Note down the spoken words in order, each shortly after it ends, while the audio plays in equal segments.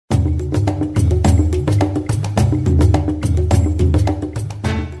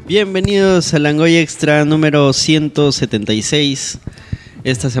Bienvenidos a Langoy Xtra número 176.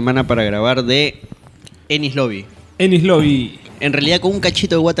 Esta semana para grabar de Enies Lobby. Enies Lobby. En realidad con un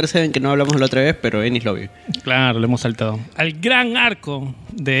cachito de Water 7 que no hablamos la otra vez, pero Enies Lobby. Claro, lo hemos saltado. Al gran arco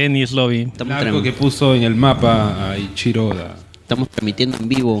de Enies Lobby. El arco que puso en el mapa a Ichiro Oda. Estamos transmitiendo en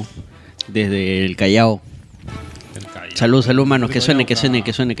vivo desde el Callao. Salud, salud, manos. Que suene.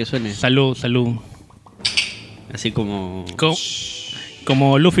 Salud, salud. Así como...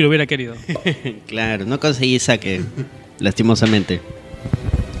 Como Luffy lo hubiera querido. Claro, no conseguí saque, lastimosamente.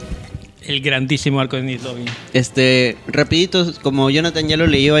 El grandísimo arco de Enies Lobby. Rapidito, como Jonathan ya lo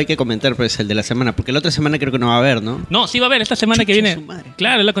leyó, hay que comentar pues el de la semana, porque la otra semana creo que no va a haber, ¿no? No, sí va a haber esta semana que viene.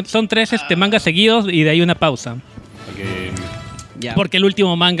 Claro, son 3 mangas seguidos y de ahí una pausa. Ya. Porque el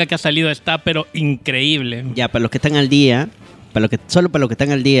último manga que ha salido está pero increíble. Ya, para los que están al día, solo para los que están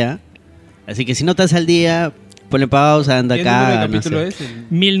al día. Así que si no estás al día, ponle pausa, anda acá. ¿Qué capítulo no sé.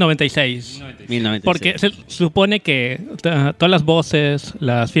 es? 1096. 1096. Porque se supone que todas las voces,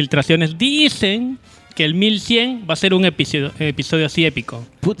 las filtraciones dicen que el 1100 va a ser un episodio así épico.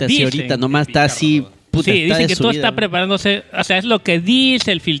 Puta, dicen. si ahorita nomás está así. Puta, sí, está dicen que todo subida, está preparándose. O sea, es lo que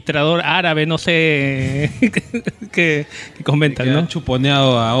dice el filtrador árabe, no sé qué comentan, Que ¿no? han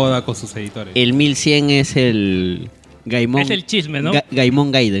chuponeado a Oda con sus editores. El 1100 es el Gaimon. Es el chisme, ¿no?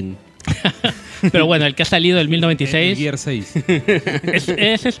 Gaimon Gaiden. Pero bueno, el que ha salido del 1096 El Gear 6.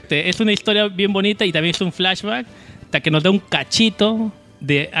 es una historia bien bonita y también es un flashback hasta que nos da un cachito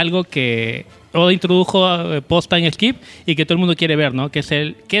de algo que Oda introdujo post time skip y que todo el mundo quiere ver, ¿no? Que es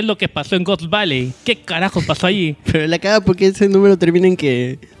 ¿qué es lo que pasó en Ghost Valley? ¿Qué carajos pasó allí? Pero la caga porque ese número termina en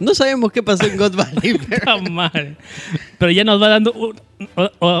que no sabemos qué pasó en God Valley. Está mal. Pero ya nos va dando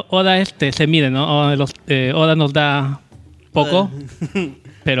Oda se mide, ¿no? Oda nos da poco,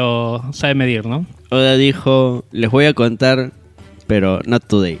 pero sabe medir, ¿no? Oda dijo, les voy a contar, pero not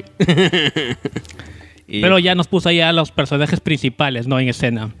today. Pero ya nos puso ahí a los personajes principales, ¿no? En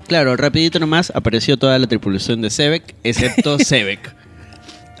escena. Claro, rapidito nomás, apareció toda la tripulación de Sebek, excepto Sebek.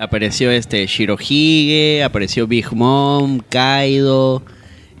 Apareció Shirohige, apareció Big Mom, Kaido,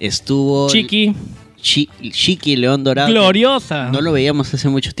 estuvo... Shiki, León Dorado. Gloriosa. No lo veíamos hace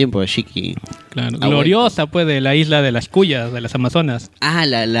mucho tiempo, Shiki. Claro, gloriosa, pues, de la isla de las Cuyas, de las Amazonas. Ah,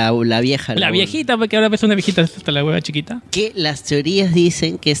 la vieja. La viejita, porque ahora ves una viejita, esta la hueva chiquita. Que las teorías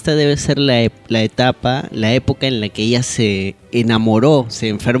dicen que esta debe ser la época en la que ella se enamoró, se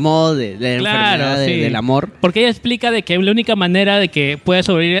enfermó de la enfermedad del amor. Porque ella explica de que la única manera de que pueda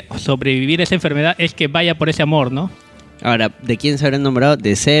sobrevivir esa enfermedad es que vaya por ese amor, ¿no? Ahora, ¿de quién se habrá nombrado?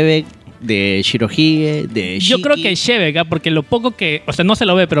 De Sebek, de Shirohige, de Shiki. Yo creo que Shebek, porque lo poco que... O sea, no se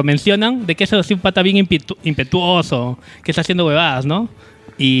lo ve, pero mencionan de que es así un pata bien impetuoso, que está haciendo huevadas, ¿no?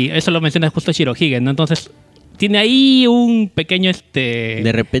 Y eso lo menciona justo Shirohige, ¿no? Entonces, tiene ahí un pequeño De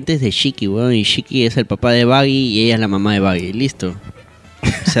repente es de Shiki, weón, y Shiki es el papá de Baggy y ella es la mamá de Baggy. Listo.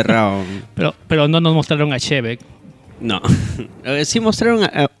 Cerrado. pero no nos mostraron a Shebek. No. Sí mostraron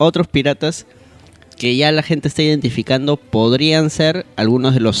a otros piratas que ya la gente está identificando, podrían ser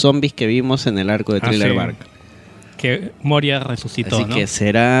algunos de los zombies que vimos en el arco de Thriller sí. Bark. Que Moria resucitó, Así ¿no? que,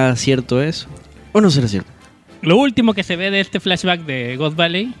 ¿será cierto eso? ¿O no será cierto? Lo último que se ve de este flashback de Ghost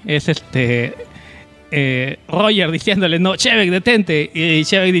Valley es Roger diciéndole, no, Shebek, detente. Y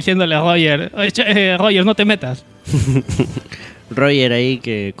Shebek diciéndole a Roger, Roger, no te metas. Roger ahí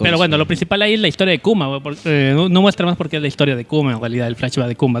que... Pero bueno, lo principal ahí es la historia de Kuma. No muestra más porque es la historia de Kuma, en realidad, el flashback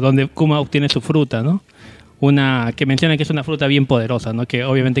de Kuma, donde Kuma obtiene su fruta, ¿no? Una que menciona que es una fruta bien poderosa, ¿no? Que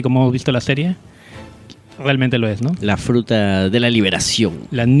obviamente, como hemos visto la serie, realmente lo es, ¿no? La fruta de la liberación.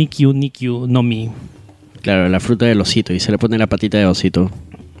 La Nikyu no Mi. Claro, la fruta del osito. Y se le pone la patita de osito.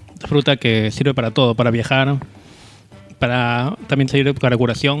 Fruta que sirve para todo, para viajar, también sirve para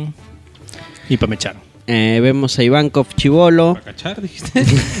curación y para mechar. Vemos a Ivankov chibolo. ¿Para cachar, dijiste?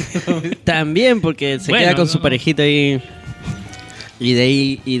 También, porque se queda con su parejita ahí. Y de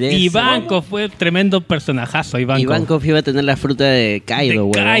ahí... Ivankov fue tremendo personajazo, Ivankov iba a tener la fruta de Kaido,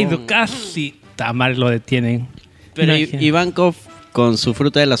 güey. Kaido, casi. Tamar lo detienen. Pero Ivankov, con su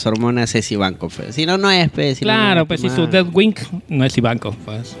fruta de las hormonas, es Ivankov. Si no, no es, pues. Claro, pues si su Deathwing no es Ivankov,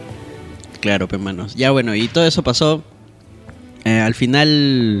 pues. Claro, pues, manos. Ya, bueno, y todo eso pasó. Al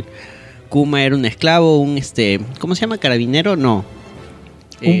final... Kuma era un esclavo, ¿cómo se llama? ¿Carabinero? No.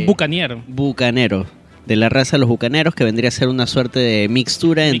 Un bucanero. Bucanero. De la raza de los bucaneros, que vendría a ser una suerte de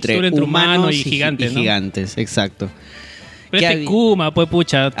mixtura entre humanos y gigantes, ¿no? Gigantes, exacto. Pero Kuma, pues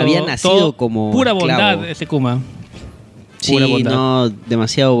pucha. Había nacido como pura esclavo. bondad ese Kuma. Sí, pura bondad. No,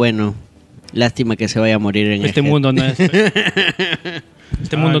 demasiado bueno. Lástima que se vaya a morir en este mundo no es.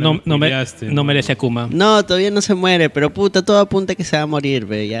 Este mundo lo no spoileaste, merece a Kuma. No, todavía no se muere, pero puta, todo apunta a que se va a morir,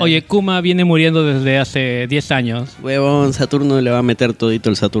 ve. Ya. Oye, Kuma viene muriendo desde hace 10 años. Huevón, Saturno le va a meter todito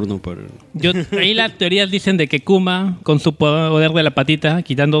el Saturno por... Ahí las teorías dicen de que Kuma, con su poder de la patita,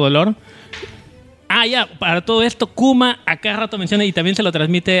 quitando dolor... Ah, ya, para todo esto, Kuma a cada rato menciona y también se lo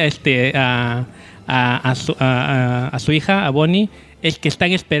transmite a su hija, a Bonnie, es que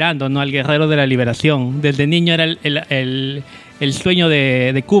están esperando, ¿no? Al guerrero de la liberación. Desde niño era el sueño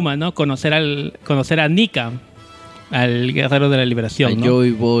de Kuma, ¿no? Conocer a Nika, al guerrero de la liberación, ¿no?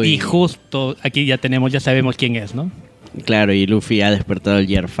 Joy Boy. Y justo aquí ya sabemos quién es, ¿no? Claro, y Luffy ha despertado el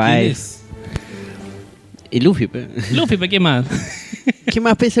Year 5. Y Luffy, pe. Luffy, ¿qué más? ¿Qué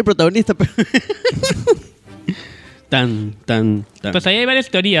más pesa el protagonista? Tan. Pues ahí hay varias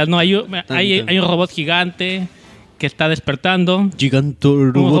teorías, ¿no? Hay un robot gigante que está despertando. Gigante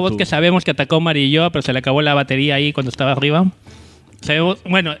Un robot que sabemos que atacó a Marillo, pero se le acabó la batería ahí cuando estaba arriba.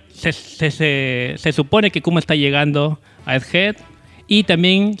 Bueno, se supone que Kuma está llegando a Egghead. Y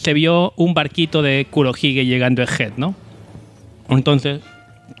también se vio un barquito de Kurohige llegando a Egghead, ¿no? Entonces,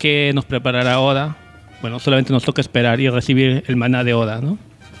 ¿qué nos preparará Oda? Bueno, solamente nos toca esperar y recibir el maná de Oda, ¿no?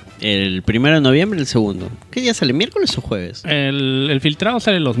 El 1 de noviembre, el 2. ¿Qué día sale? ¿Miércoles o jueves? El filtrado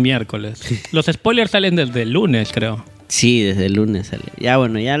sale los miércoles. Los spoilers salen desde el lunes, creo. Sí, desde el lunes sale. Ya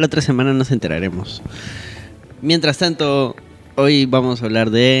bueno, ya la otra semana nos enteraremos. Mientras tanto, hoy vamos a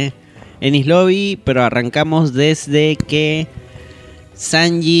hablar de Enies Lobby, pero arrancamos desde que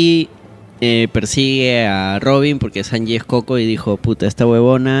Sanji persigue a Robin, porque Sanji es Coco y dijo, puta, esta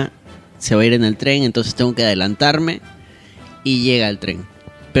huevona se va a ir en el tren, entonces tengo que adelantarme, y llega el tren.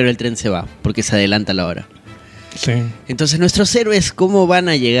 Pero el tren se va, porque se adelanta la hora. Sí. Entonces nuestros héroes, ¿cómo van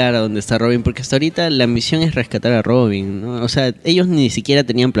a llegar a donde está Robin? Porque hasta ahorita la misión es rescatar a Robin, ¿no? O sea, ellos ni siquiera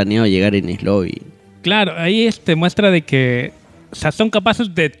tenían planeado llegar a Enies Lobby. Claro, ahí muestra de que, o sea, son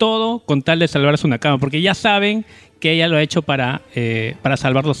capaces de todo con tal de salvar a su Nakama, porque ya saben que ella lo ha hecho para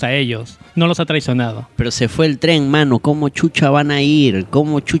salvarlos a ellos. No los ha traicionado. Pero se fue el tren, mano. ¿Cómo chucha van a ir?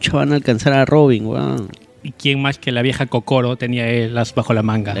 ¿Cómo chucha van a alcanzar a Robin, weón? ¿Y quién más que la vieja Kokoro tenía él las bajo la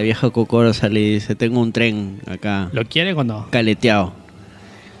manga? La vieja Kokoro sale y dice, tengo un tren acá. ¿Lo quieren o no? Caleteado.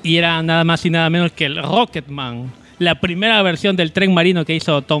 Y era nada más y nada menos que el Rocketman. La primera versión del tren marino que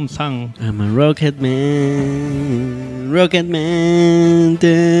hizo Tom Sang. I'm a Rocketman. Rocketman.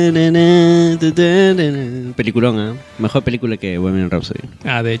 Peliculón, ¿eh? Mejor película que Bohemian Rhapsody.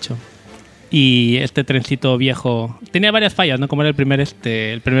 Ah, de hecho. Y este trencito viejo tenía varias fallas, ¿no? Como era el primer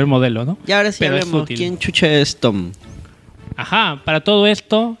modelo, ¿no? Y ahora sí pero hablemos. ¿Quién chucha es Tom? Ajá, para todo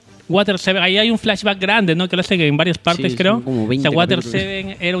esto, Water 7, ahí hay un flashback grande, ¿no? Que lo hacen en varias partes, Sí, creo. son como 20 o sea, Water capítulos.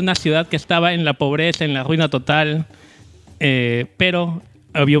 7 era una ciudad que estaba en la pobreza, en la ruina total, pero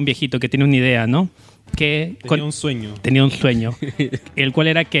había un viejito que tiene una idea, ¿no? Que Tenía un sueño. tenía un sueño, el cual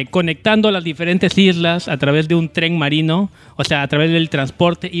era que conectando las diferentes islas a través de un tren marino, o sea, a través del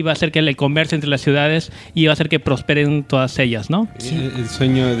transporte, iba a hacer que el comercio entre las ciudades iba a hacer que prosperen todas ellas, ¿no? El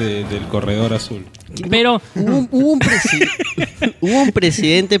sueño del corredor azul. Pero Hubo un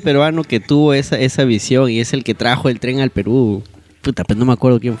presidente peruano que tuvo esa visión y es el que trajo el tren al Perú. Puta, pero no me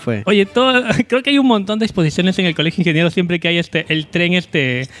acuerdo quién fue. oye, creo que hay un montón de exposiciones en el Colegio de Ingenieros siempre que hay el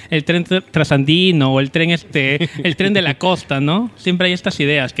tren trasandino o el tren de la costa, ¿no? Siempre hay estas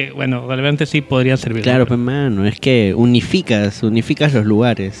ideas que, bueno, realmente sí podrían servir. Claro, pues mano, es que unificas los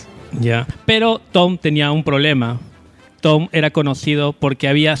lugares. Ya. Pero Tom tenía un problema. Tom era conocido porque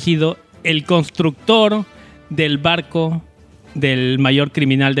había sido el constructor del barco del mayor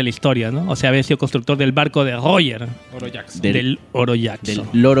criminal de la historia, ¿no? O sea, había sido constructor del barco de Roger. Oro Jackson. Del Oro Jackson.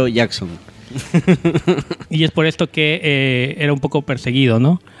 Del Loro Jackson. Y es por esto que era un poco perseguido,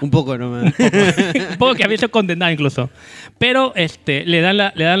 ¿no? Un poco nomás. Un poco que había sido condenado incluso. Pero le dan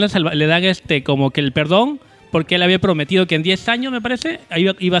como que el perdón, porque él había prometido que en 10 años, me parece,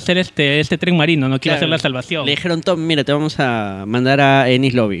 iba a ser este tren marino, ¿no? Que iba a ser la salvación. Le dijeron, Tom, mira, te vamos a mandar a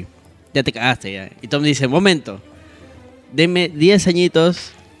Enies Lobby. Ya te cagaste ya. Y Tom dice, momento, deme 10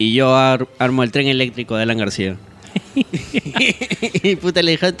 añitos y yo armo el tren eléctrico de Alan García. Y puta,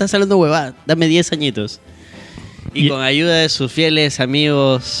 le dijeron, estás hablando huevada, dame 10 añitos. Y con ayuda de sus fieles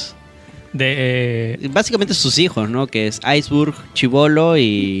amigos, básicamente sus hijos, ¿no? Que es Iceberg, Chibolo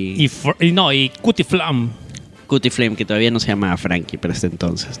y Cutie Flam. Cutie Flame, que todavía no se llamaba Frankie para este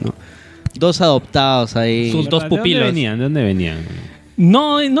entonces, ¿no? Dos adoptados ahí. Sus dos pupilos. ¿De dónde venían?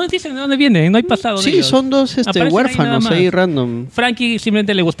 No dicen de dónde vienen, no hay pasado de Sí, ellos. son dos Aparecen huérfanos ahí nada ahí más. random. Frankie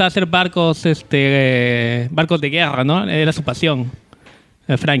simplemente le gustaba hacer barcos de guerra, ¿no? Era su pasión.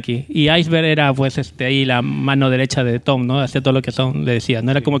 Frankie. Y Iceberg era pues ahí la mano derecha de Tom, ¿no? Hacía todo lo que le decía, ¿no?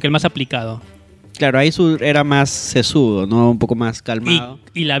 Era como que el más aplicado. Claro, ahí era más sesudo, ¿no? Un poco más calmado.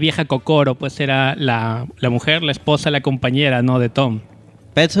 Y la vieja Kokoro, pues era la mujer, la esposa, la compañera, ¿no? De Tom.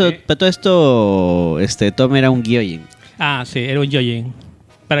 Para todo esto, Tom era un gyojin. Ah, sí, era un Yojin.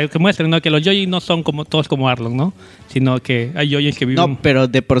 Para que muestren, ¿no? Que los Yojin no son como todos como Arlong, ¿no? Sino que hay Yojin que viven... No, pero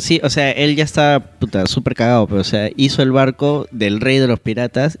de por sí, o sea, él ya está súper cagado, pero o sea, hizo el barco del rey de los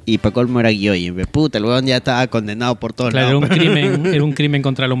piratas y para colmo era gyojin. Puta, el weón ya estaba condenado por todos Claro, lados. era un crimen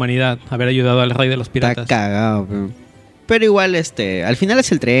contra la humanidad haber ayudado al rey de los piratas. Está cagado, pero igual, al final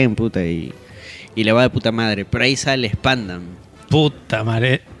es el tren, puta, y le va de puta madre. Pero ahí sale Spandam. Puta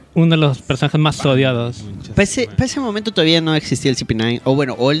madre. Uno de los personajes más odiados. Para ese momento todavía no existía el CP9,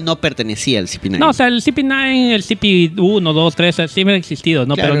 o él no pertenecía al CP9. No, o sea, el CP9, el CP1, 2, 3, siempre ha existido,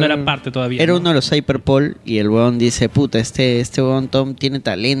 ¿no? Claro, pero no era parte todavía. Era ¿no? uno de los Cyberpol y el weón dice, puta, este weón Tom tiene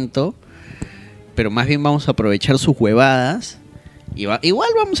talento, pero más bien vamos a aprovechar sus huevadas y igual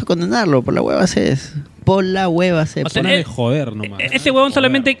vamos a condenarlo, por la hueva se es. Por la hueva se. O sea, de joder nomás. Ese huevón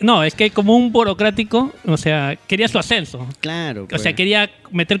solamente... No, es que como un burocrático, o sea, quería su ascenso. Claro. O sea, quería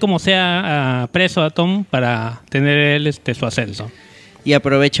meter como sea preso a Tom para tener él su ascenso. Y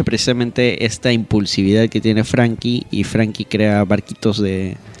aprovecha precisamente esta impulsividad que tiene Frankie, y Frankie crea barquitos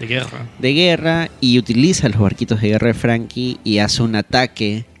de guerra y utiliza los barquitos de guerra de Frankie y hace un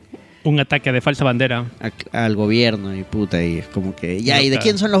ataque. Un ataque de falsa bandera. Al gobierno y puta, y es como que... Ya, ¿y de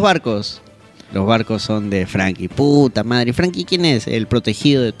quién son los barcos? Los barcos son de Frankie. Puta madre. ¿Frankie quién es? El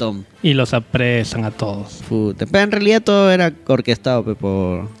protegido de Tom. Y los apresan a todos. Puta. Pero en realidad todo era orquestado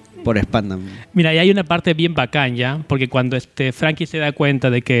por Spandam. Mira, y hay una parte bien bacán ya, porque cuando Frankie se da cuenta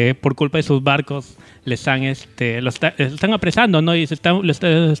de que por culpa de sus barcos le están, lo están apresando, ¿no? Y le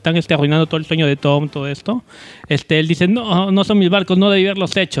están arruinando todo el sueño de Tom, todo esto. Él dice, no son mis barcos, no debí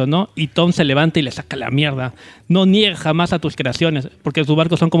haberlos hecho, ¿no? Y Tom se levanta y le saca la mierda. No niegues jamás a tus creaciones, porque tus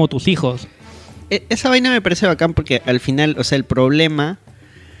barcos son como tus hijos. Esa vaina me parece bacán porque al final, o sea, el problema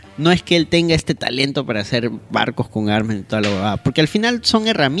no es que él tenga este talento para hacer barcos con armas y toda la huevada, porque al final son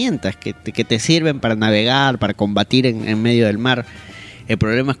herramientas que te sirven para navegar, para combatir en medio del mar. El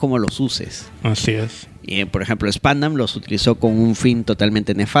problema es cómo los uses. Así es. Y, por ejemplo, Spandam los utilizó con un fin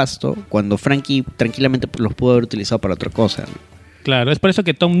totalmente nefasto, cuando Frankie tranquilamente los pudo haber utilizado para otra cosa, ¿no? Claro, es por eso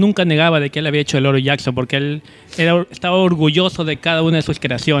que Tom nunca negaba de que él había hecho el oro Jackson, porque él estaba orgulloso de cada una de sus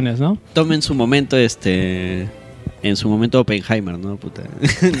creaciones, ¿no? Tom en su momento, Oppenheimer, ¿no? Puta.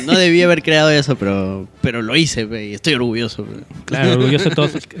 No debía haber creado eso, pero lo hice, y estoy orgulloso. Claro, orgulloso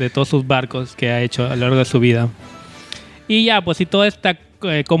de todos sus barcos que ha hecho a lo largo de su vida. Y ya, pues si toda esta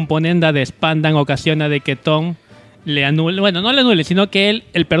componenda de Spandam ocasiona de que Tom le anule, bueno, no le anule, sino que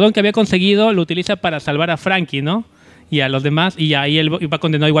el perdón que había conseguido lo utiliza para salvar a Frankie, ¿no? Y a los demás, y ahí él va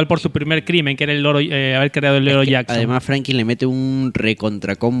condenado igual por su primer crimen, que era haber creado el oro Jackson. Además, Frankie le mete un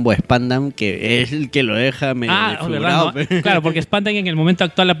recontracombo a Spandam, que es el que lo deja medio desfigurado. ¿Verdad? No? Claro, porque Spandam en el momento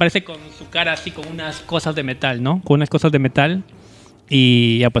actual aparece con su cara así, con unas cosas de metal, ¿no? Con unas cosas de metal.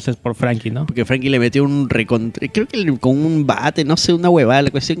 Y ya pues es por Frankie, ¿no? Porque Frankie le metió un recontra... Creo que con un bate, no sé, una huevada.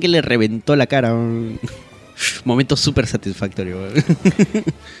 La cuestión que le reventó la cara. Un momento súper satisfactorio.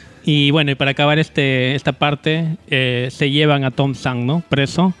 Y bueno, y para acabar esta parte, se llevan a Tom Sang, ¿no?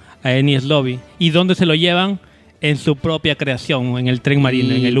 Preso, a Enies Lobby. ¿Y dónde se lo llevan? En su propia creación, en el tren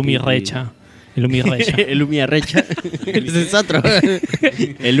marino, en el Umi Recha. El Umi Recha. El Umi Recha. Ese es otro.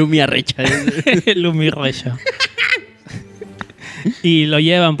 El Umi Recha. El Umi Recha. Y lo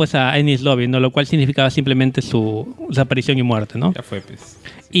llevan pues a Enies Lobby, ¿no? Lo cual significaba simplemente su desaparición y muerte, ¿no? Ya fue, pues.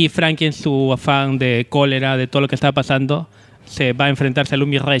 Y Frankie, en su afán de cólera, de todo lo que estaba pasando, se va a enfrentarse al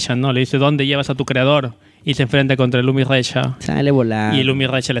Umi Recha, ¿no? Le dice, ¿dónde llevas a tu creador? Y se enfrenta contra el Umi Recha. Sale volando. Y el Umi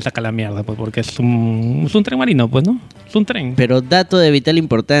Recha le saca la mierda, pues, porque es un tren marino, pues, ¿no? Es un tren. Pero dato de vital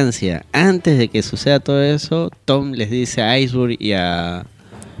importancia. Antes de que suceda todo eso, Tom les dice a Iceberg y a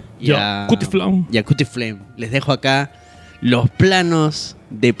Cutiflame. Y a Cutiflame. Les dejo acá los planos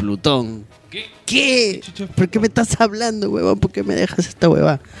de Plutón. ¿Qué? ¿Por qué me estás hablando, huevón? ¿Por qué me dejas esta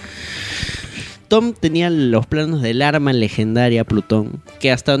huevada? Tom tenía los planos del arma legendaria Plutón,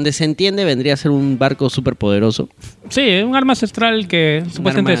 que hasta donde se entiende vendría a ser un barco súper poderoso. Sí, un arma ancestral que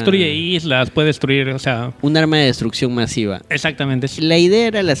supuestamente destruye islas, puede destruir, o sea... Un arma de destrucción masiva. Exactamente. La idea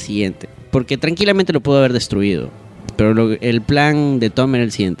era la siguiente, porque tranquilamente lo pudo haber destruido, pero el plan de Tom era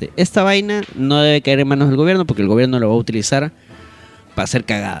el siguiente. Esta vaina no debe caer en manos del gobierno, porque el gobierno lo va a utilizar para hacer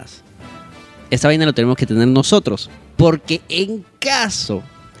cagadas. Esta vaina lo tenemos que tener nosotros, porque en caso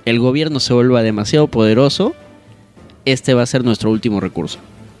el gobierno se vuelva demasiado poderoso, este va a ser nuestro último recurso.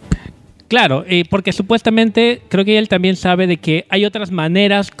 Claro, porque supuestamente creo que él también sabe de que hay otras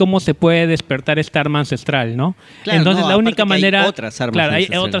maneras cómo se puede despertar esta arma ancestral, ¿no? Claro, entonces no, la única aparte que manera, hay otras armas claro, hay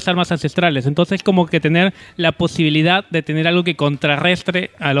ancestrales. otras armas ancestrales. Entonces como que tener la posibilidad de tener algo que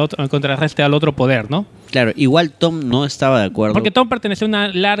contrarrestre al otro poder, ¿no? Claro, igual Tom no estaba de acuerdo. Porque Tom pertenece a una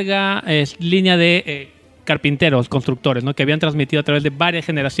larga línea de carpinteros, constructores, ¿no? Que habían transmitido a través de varias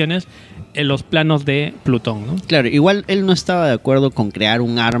generaciones en los planos de Plutón, ¿no? Claro, igual él no estaba de acuerdo con crear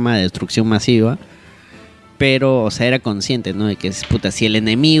un arma de destrucción masiva, pero, o sea, era consciente, ¿no? De que, puta, si el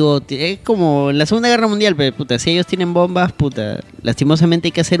enemigo... Es como en la Segunda Guerra Mundial, pero, puta, si ellos tienen bombas, puta, lastimosamente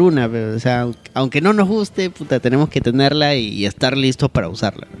hay que hacer una, pero, o sea, aunque no nos guste, puta, tenemos que tenerla y estar listos para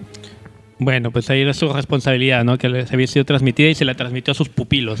usarla. Bueno, pues ahí era su responsabilidad, ¿no? Que les había sido transmitida y se la transmitió a sus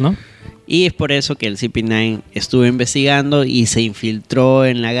pupilos, ¿no? Y es por eso que el CP9 estuvo investigando y se infiltró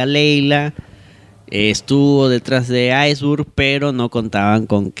en la Galeila, estuvo detrás de Iceberg, pero no contaban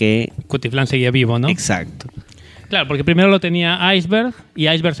con que... Cutiflan seguía vivo, ¿no? Exacto. Claro, porque primero lo tenía Iceberg y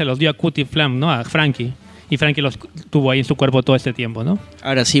Iceberg se los dio a Cutiflam, ¿no? A Frankie. Y Frankie los tuvo ahí en su cuerpo todo este tiempo, ¿no?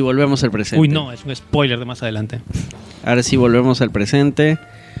 Ahora sí, volvemos al presente. Uy, no, es un spoiler de más adelante. Ahora sí, volvemos al presente.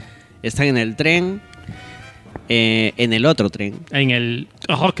 Están en el tren, en el otro tren. En el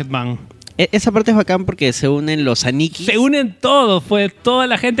Rocketman. Esa parte es bacán porque se unen los Anikis. Se unen todos, pues toda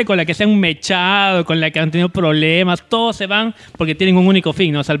la gente con la que se han mechado, con la que han tenido problemas, todos se van porque tienen un único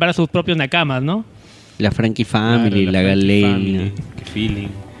fin, ¿no? Salvar a sus propios nakamas, ¿no? La Frankie Family, Claro, la Frankie Galeila. Family, qué feeling.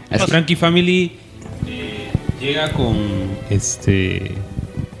 La Así- Frankie Family llega con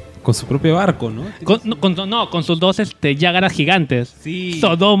con su propio barco, ¿no? Con sus dos Yágaras gigantes. Sí.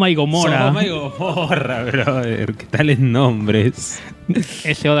 Sodoma y Gomorra. Sodoma y Gomorra, brother. ¿Qué tales nombres?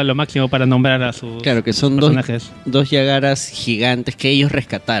 Ese Oda lo máximo para nombrar a sus Claro, que son personajes. dos Yagaras gigantes que ellos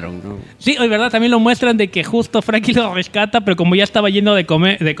rescataron, ¿no? Sí, hoy verdad también lo muestran de que justo Frankie los rescata, pero como ya estaba lleno de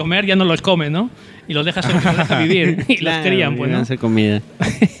comer ya no los come, ¿no? Y los deja vivir y los crían, pues, iban a ¿no? hacer comida.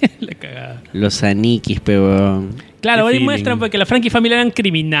 La cagada. Los Anikis, pero... Claro, Qué hoy feeling. muestran porque la Frankie Family eran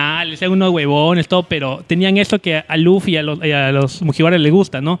criminales, eran unos huevones, todo, pero tenían eso que a Luffy y a los Mugiwaras les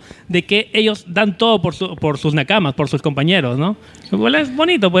gusta, ¿no? De que ellos dan todo por sus nakamas, por sus compañeros, ¿no? Igual es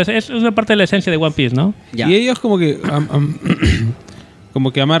bonito, pues es una parte de la esencia de One Piece, ¿no? Ya. Y ellos como que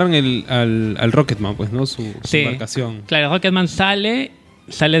como que amarran al Rocketman, pues, ¿no? Su embarcación. Claro, Rocketman sale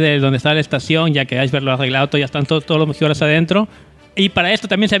de donde está la estación, ya que Iceberg lo ha arreglado todo, ya están todos los Mugiwaras adentro. Y para esto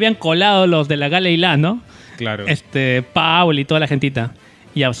también se habían colado los de la Galeila, ¿no? Claro. Paul y toda la gentita.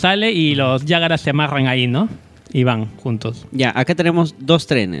 Ya sale y los Yagaras se amarran ahí, ¿no? Y van juntos. Ya, acá tenemos dos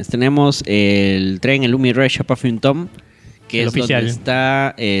trenes. Tenemos el tren, el Umi Resha Perfume Tom, que El es oficial. donde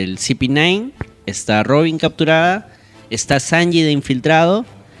está el CP9, está Robin capturada, está Sanji de infiltrado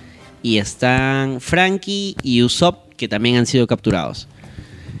y están Frankie y Usopp, que también han sido capturados.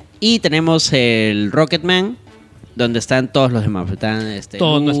 Y tenemos el Rocketman, donde están todos los demás. Están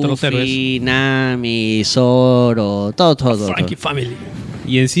Todos Luffy, nuestros héroes. Nami, Zoro, todo. Frankie Family.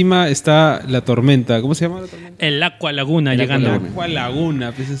 Y encima está la tormenta. ¿Cómo se llama la tormenta? El Aqua Laguna El llegando. Aqua Aqua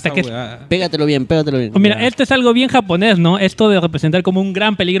Laguna, pues esta que- huevada. Pégatelo bien. Oh, mira, este es algo bien japonés, ¿no? Esto de representar como un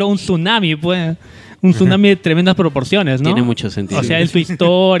gran peligro, un tsunami, pues. Un tsunami de tremendas proporciones, ¿no? Tiene mucho sentido. O sea, en su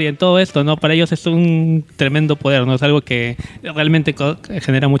historia, en todo esto, ¿no? Para ellos es un tremendo poder, ¿no? Es algo que realmente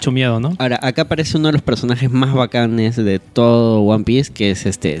genera mucho miedo, ¿no? Ahora, acá aparece uno de los personajes más bacanes de todo One Piece, que es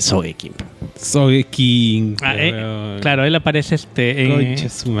Sogeking. Sogeking. Claro, él aparece Concha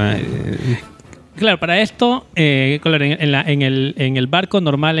su madre. Claro, para esto, claro, en el barco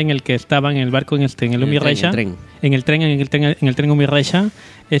normal en el que estaban, en el barco en el Umi Resha, en el tren Umi Resha,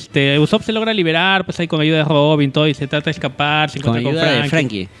 Usopp se logra liberar, pues ahí con ayuda de Robin, todo, y se trata de escapar, se Con encuentra ayuda con de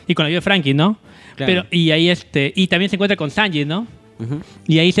Frankie. Y con ayuda de Frankie, ¿no? Claro. Pero, y ahí y también se encuentra con Sanji, ¿no? Ujú.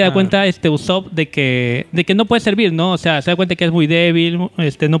 Y ahí se da cuenta Usopp de que no puede servir, ¿no? O sea, se da cuenta que es muy débil,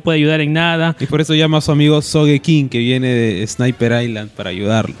 no puede ayudar en nada. Y por eso llama a su amigo Sogeking, que viene de Sniper Island, para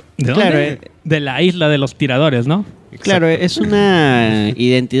ayudarlo. ¿De Claro, dónde? De la isla de los tiradores, ¿no? Claro, es una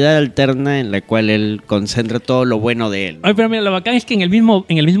identidad alterna en la cual él concentra todo lo bueno de él. Ay, pero mira, lo bacán es que en el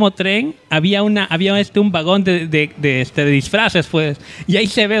mismo tren había un vagón de disfraces, pues. Y ahí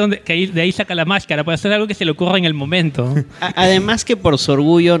se ve de ahí saca la máscara, pues hacer algo que se le ocurra en el momento. Además que por su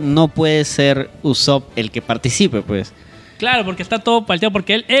orgullo no puede ser Usopp el que participe, pues. Claro, porque está todo palteado,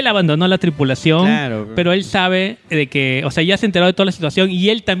 porque él abandonó la tripulación, Claro. pero él sabe de que, o sea, ya se enteró de toda la situación y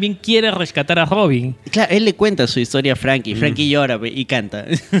él también quiere rescatar a Robin. Claro, él le cuenta su historia a Frankie. Frankie llora y canta.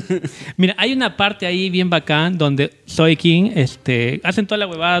 Mira, hay una parte ahí bien bacán donde Soy King hacen toda la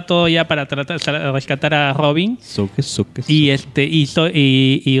huevada, todo ya para tratar de rescatar a Robin.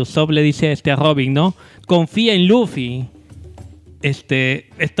 Y Usopp le dice a Robin, ¿no? Confía en Luffy.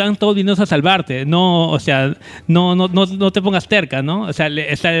 están todos viniendo a salvarte, no, o sea, no te pongas terca, ¿no? O sea,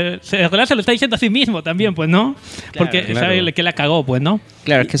 se lo está diciendo a sí mismo también, pues, ¿no? Claro, porque sabe que la cagó, pues, ¿no?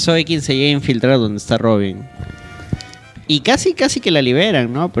 Claro, es que soy quien se llega a infiltrar donde está Robin. Y casi que la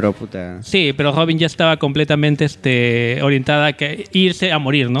liberan, ¿no? Pero puta. Sí, pero Robin ya estaba completamente orientada a irse a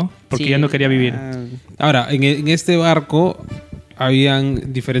morir, ¿no? Porque ya no quería vivir. Ahora, en este barco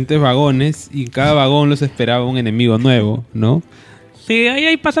habían diferentes vagones y en cada vagón los esperaba un enemigo nuevo, ¿no? Sí,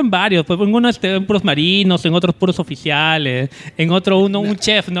 ahí pasan varios. Pues en uno puros marinos, en otros puros oficiales, en otro un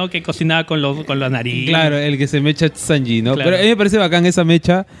chef, ¿no? Que cocinaba con la nariz. Claro, el que se mecha es Sanji, ¿no? Claro. Pero a mí me parece bacán esa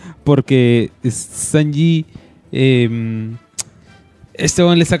mecha porque Sanji...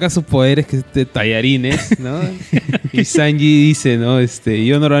 este le saca sus poderes que es de tallarines, ¿no? Y Sanji dice, ¿no?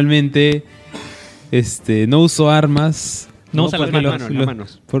 Yo normalmente no uso armas. No usa las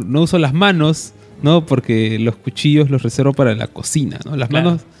manos. No uso las manos, ¿no? Porque los cuchillos los reservo para la cocina, ¿no? Las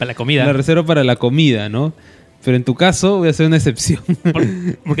manos para la comida. las reservo para la comida, ¿no? Pero en tu caso voy a hacer una excepción.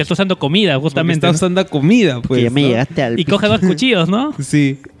 Porque está usando comida, justamente. Porque está usando comida, pues. Que ya me llegaste al... Y coge 2 cuchillos, ¿no?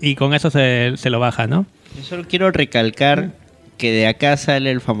 Sí. Y con eso se lo baja, ¿no? Yo solo quiero recalcar que de acá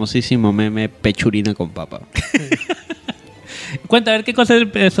sale el famosísimo meme pechurina con papa. Cuenta, a ver, ¿qué cosa es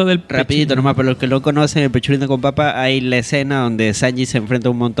eso del Rapidito nomás, para los que lo conocen, el pechurina con papa, hay la escena donde Sanji se enfrenta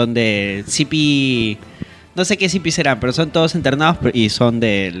a un montón de CP... No sé qué CP serán, pero son todos internados y son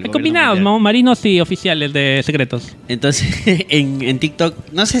del... combinados, marinos y oficiales de secretos. Entonces, en TikTok,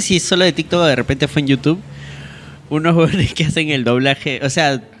 no sé si solo de TikTok o de repente fue en YouTube, unos jóvenes que hacen el doblaje, o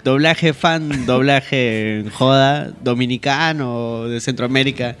sea, doblaje fan, doblaje joda, dominicano, de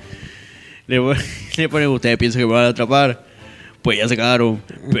Centroamérica. Le ponen, ustedes piensan que me van a atrapar. Pues ya se cagaron.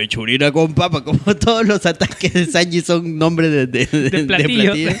 Pechurina con papa, como todos los ataques de Sanji son nombres de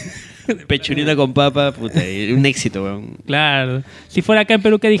platillo. Pechurina con papa, puta, un éxito, weón. Claro. Si fuera acá en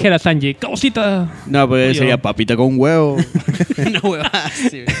Perú, ¿qué dijera Sanji? ¡Causita! No, pero sería papita con huevo. Una huevada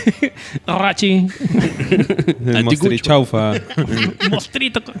así. Rachi. El mostrichaufa.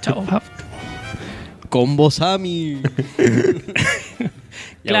 Mostrito con chaufa. Combo Sami.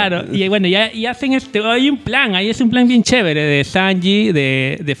 Claro, y bueno, y hacen hay un plan, ahí es un plan bien chévere de Sanji,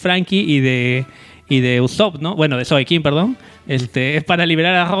 de Frankie y de Usopp, ¿no? Bueno, de Sogeking, perdón. Es para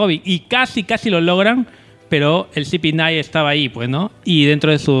liberar a Robin y casi lo logran, pero el CP9 estaba ahí, pues, ¿no? Y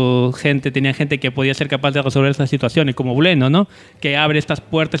dentro de su gente tenía gente que podía ser capaz de resolver esas situaciones, como Bleno, ¿no? Que abre estas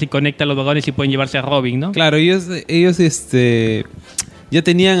puertas y conecta los vagones y pueden llevarse a Robin, ¿no? Claro, ellos ya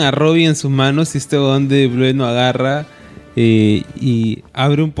tenían a Robin en sus manos y donde Bleno agarra y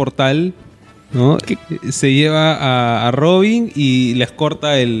abre un portal, ¿no? Que se lleva a Robin y les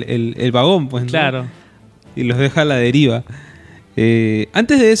corta el vagón, pues, ¿no? Claro. Y los deja a la deriva.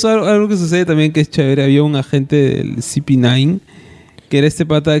 Antes de eso, algo que sucede también que es chévere, había un agente del CP9 que era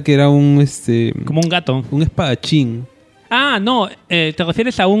pata que era un como un gato, un espadachín. Ah, no, te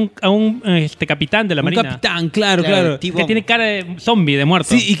refieres a un capitán de la Marina. Un capitán, claro. Que tiene cara de zombie, de muerto.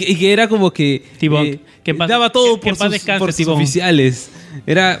 Sí, y que era como que daba todo por sus oficiales.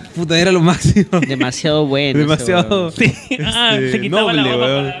 Era lo máximo. Demasiado bueno. Demasiado. Sí. Se quitaba noble, la ropa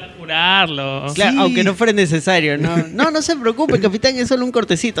weón. para curarlo. Claro, Sí. aunque no fuera necesario. No se preocupe, capitán, es solo un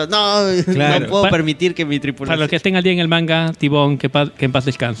cortecito. No puedo permitir que mi tripulación... Para los que estén al día en el manga, Tibón, que en paz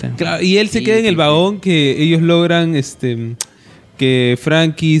descanse. Claro, y él se queda en el vagón que ellos logran que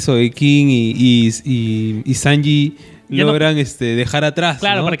Frankie, Sogeking y Sanji logran dejar atrás.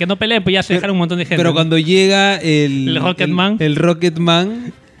 Claro, ¿no? para que no peleen, pues ya se dejaron un montón de gente. Pero cuando llega el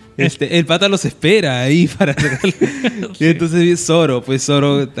Rocketman, el pata los espera ahí para sacarlo. Sí. Y entonces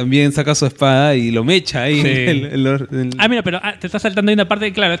Zoro también saca su espada y lo mecha ahí. Sí. Mira, pero te estás saltando ahí una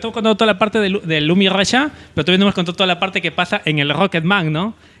parte. Claro, estamos contando toda la parte de Lumi Rasha, pero todavía no hemos contado toda la parte que pasa en el Rocketman,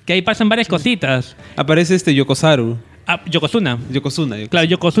 ¿no? Que ahí pasan varias cositas. Aparece Yokozaru. Yokozuna. Claro,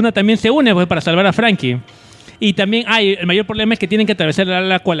 Yokozuna también se une, pues, para salvar a Frankie. Y también el mayor problema es que tienen que atravesar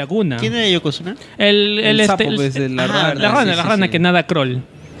la Aqualaguna. ¿Quién era Yokozuna? El sapo, pues, la rana. La rana que nada crawl.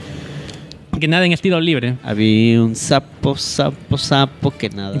 Que nada en estilo libre. Había un sapo que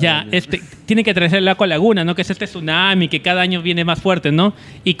nada. Ya, tienen que atravesar el Aqualaguna, ¿no? Que es tsunami que cada año viene más fuerte, ¿no?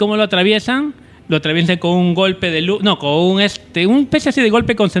 ¿Y cómo lo atraviesan? Lo atraviesan con un golpe de Luffy. No, con una especie así de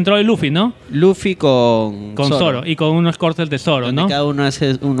golpe concentrado de Luffy, ¿no? Luffy con Zoro. Y con unos cortes de Zoro, donde ¿no? cada uno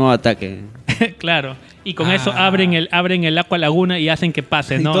hace un nuevo ataque. Claro. Y con eso abren el Aqualaguna y hacen que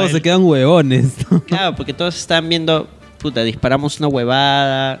pase, ¿no? Y todos se quedan huevones, ¿no? Claro, porque todos están viendo, disparamos una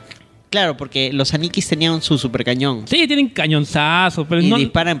huevada. Claro, porque los Anikis tenían su super cañón. Sí, tienen cañonzazos, pero y no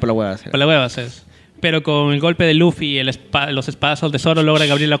disparan por la hueva. por la hueva es. pero con el golpe de Luffy y los espadazos de Zoro logran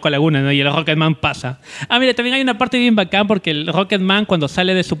abrir la laguna, ¿no? Y el Rocketman pasa. Mira, también hay una parte bien bacán porque el Rocketman cuando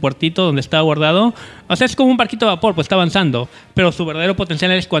sale de su puertito donde está guardado, o sea, es como un barquito de vapor, pues está avanzando, pero su verdadero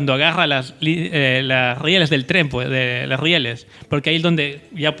potencial es cuando agarra las rieles del tren, pues, de las rieles, porque ahí es donde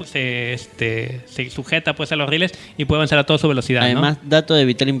ya pues, se sujeta pues a los rieles y puede avanzar a toda su velocidad, Además, ¿no? dato de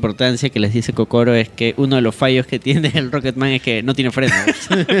vital importancia que les dice Kokoro es que uno de los fallos que tiene el Rocketman es que no tiene frenos.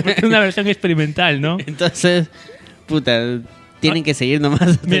 Es una versión experimental, ¿no? Entonces, puta, tienen que seguir nomás.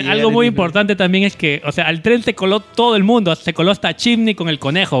 hasta Mira, llegar algo muy al- importante también es que, o sea, al tren se coló todo el mundo, se coló hasta Chimney con el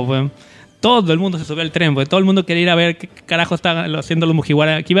conejo, pues. Todo el mundo se subió al tren, pues. Todo el mundo quería ir a ver qué carajo estaban haciendo los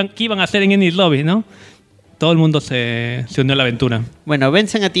Mugiwara, qué iban a hacer en Enies Lobby, ¿no? Todo el mundo se unió a la aventura. Bueno,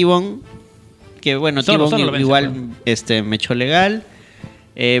 vencen a Tibón, que bueno, Solo Tibón lo vencen, igual bueno. me echó legal.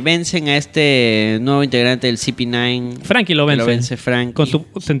 Vencen a este nuevo integrante del CP9. Frankie lo que vence. Frankie. Con su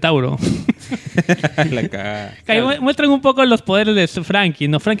centauro. La cagada. Muestran un poco los poderes de Frankie,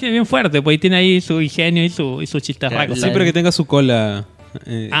 ¿no? Frankie es bien fuerte, pues y tiene ahí su ingenio y su chistarraco. Claro, Siempre que tenga su cola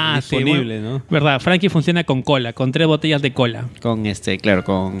disponible, sí, ¿no? Verdad, Frankie funciona con cola, con 3 botellas de cola. Con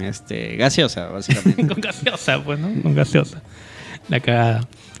gaseosa, básicamente. Con gaseosa, pues, ¿no? Con gaseosa. La cagada.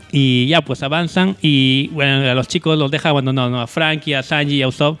 Y ya, pues avanzan y, bueno, a los chicos los deja abandonados, ¿no? A Frankie, a Sanji y a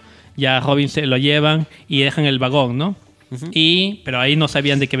Usopp. Ya a Robin se lo llevan y dejan el vagón, ¿no? Pero ahí no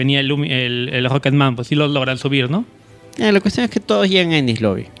sabían de que venía el Rocketman, pues sí los logran subir, ¿no? La cuestión es que todos llegan a Enies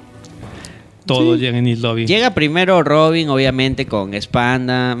Lobby. Todos llegan en Enies Lobby. Llega primero Robin, obviamente, con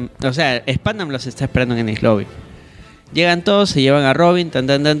Spandam. O sea, Spandam los está esperando en Enies Lobby. Llegan todos, se llevan a Robin, tan.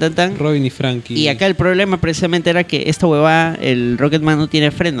 Robin y Frankie. Y acá el problema precisamente era que esta huevada, el Rocketman no tiene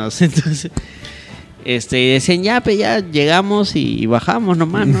frenos. Entonces, decían, ya llegamos y bajamos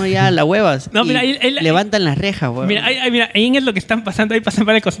nomás, ¿no? Ya la huevas. No, Y mira, levantan las rejas, huevón. Mira, ahí es lo que están pasando. Ahí pasan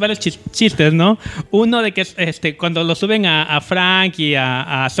varios chistes, ¿no? Uno de que cuando lo suben a Frank y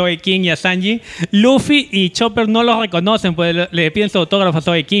a Zoe King y a Sanji, Luffy y Chopper no los reconocen, pues le piden su autógrafo a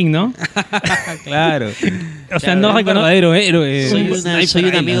Zoe King, ¿no? Claro. O sea, Claro, no es un reconocen. verdadero héroe. Soy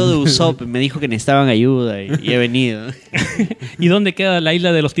un amigo de Usopp, me dijo que necesitaban ayuda y he venido. ¿Y dónde queda la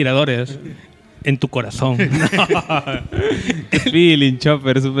isla de los tiradores? En tu corazón. Qué feeling,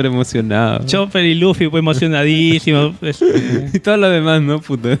 Chopper, súper emocionado. Chopper y Luffy, pues emocionadísimos. Y todo lo demás, ¿no?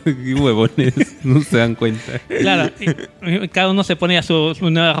 Puta, qué huevones. No se dan cuenta. Claro, y cada uno se pone a su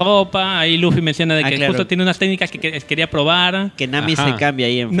nueva ropa. Ahí Luffy menciona de que claro. justo tiene unas técnicas que quería probar. Que Nami Ajá. se cambia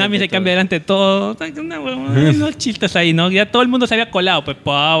ahí en Nami se cambia delante de todo. Unos chistes ahí, ¿no? Ya todo el mundo se había colado, pues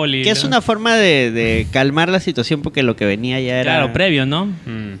Paul y... Que es una forma de calmar la situación porque lo que venía ya era... Claro, previo, ¿no?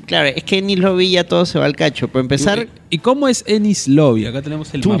 Claro, es que en Enies Lobby ya todo se va al cacho. Para empezar, ¿Y cómo es Enies Lobby? Acá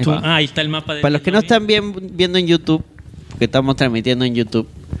tenemos el mapa. Ahí está el mapa de... para los que no están viendo en YouTube, que estamos transmitiendo en YouTube,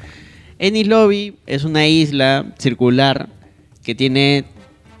 Enies Lobby es una isla circular que tiene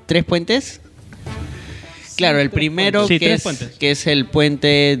 3 puentes. Claro, el primero Sí, que, 3 es, puentes. que es el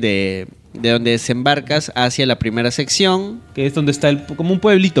puente de donde desembarcas hacia la primera sección. Que es donde está como un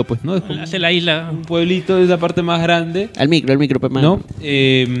pueblito, pues, ¿no? Es como Hace la isla. un pueblito, es la parte más grande, Al micro, pues, man. ¿no?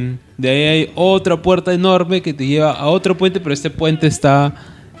 De ahí hay otra puerta enorme que te lleva a otro puente, pero este puente está,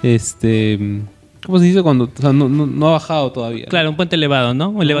 ¿cómo se dice cuando? O sea, no ha bajado todavía. Claro, un puente elevado, ¿no?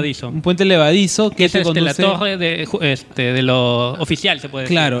 Un elevadizo. Un puente elevadizo Que que es te la conduce... torre de lo oficial, se puede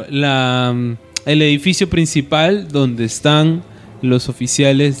decir. Claro, el edificio principal donde están los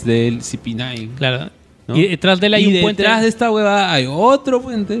oficiales del CP9. Claro. ¿no? Y detrás de él hay Y un puente. detrás de esta huevada hay otro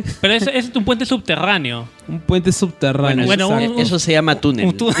puente. Pero ese es un puente subterráneo. Un puente subterráneo. Bueno, exacto. Eso se llama túnel.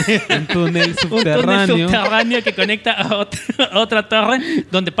 Un túnel Un túnel subterráneo. subterráneo que conecta a otra torre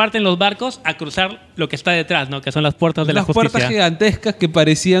donde parten los barcos a cruzar lo que está detrás, ¿no? Que son las puertas de la Unas puertas justicia. gigantescas que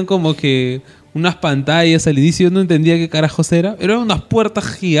parecían como que unas pantallas al inicio. Yo no entendía qué carajos era. Eran unas puertas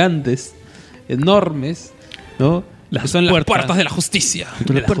gigantes, enormes, ¿no? Las Que son las puertas. puertas de la justicia.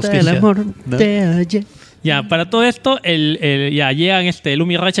 De la Puerta justicia. del amor ¿no? te hallé. Ya, para todo esto, ya llegan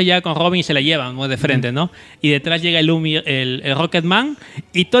Lumi y Racha llega con Robin y se la llevan, ¿no? De frente, ¿no? Y detrás llega el Rocketman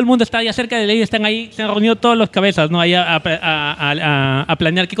y todo el mundo está ya cerca de él, están ahí, se han reunido todos los cabezas, ¿no? Ahí a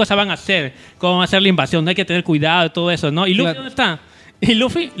planear qué cosa van a hacer, cómo van a hacer la invasión, hay que tener cuidado, todo eso, ¿no? ¿Y Luffy Claro. dónde está? Y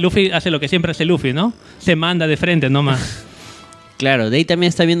Luffy hace lo que siempre hace Luffy, ¿no? Se manda de frente nomás. Claro, de ahí también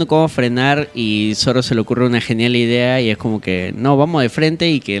está viendo cómo frenar y Zoro se le ocurre una genial idea y es como que, no, vamos de frente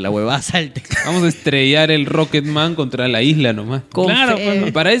y que la huevada salte. Vamos a estrellar el Rocketman contra la isla nomás. Con Claro, fe.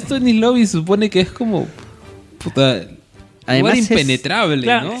 pues, Para esto Enies Lobby se supone que es como... Puta... Además lugar es- impenetrable,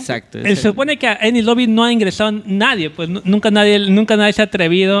 Claro. ¿no? Exacto. Se supone que a Enies Lobby no ha ingresado nadie, pues nunca nadie se ha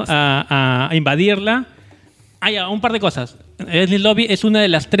atrevido a invadirla. Ah, ya, un par de cosas. Enies Lobby es una de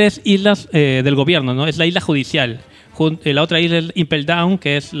las 3 islas del gobierno, ¿no? Es la isla judicial. La otra isla es Impel Down,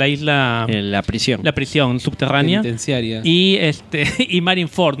 que es la isla... La prisión. La prisión subterránea. Penitenciaria. Y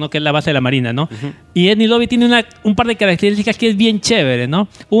Marineford, ¿no? Que es la base de la marina, ¿no? Y Enies Lobby tiene un par de características que es bien chévere, ¿no?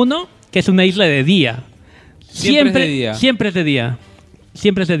 Uno, que es una isla de día. Siempre es de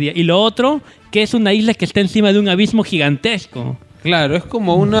día. Y lo otro, que es una isla que está encima de un abismo gigantesco. Claro, es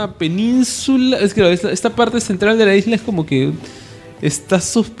como una península. Es que esta parte central de la isla es como que está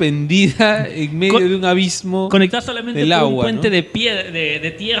suspendida en medio de un abismo. Conectada solamente del por agua, un puente, ¿no?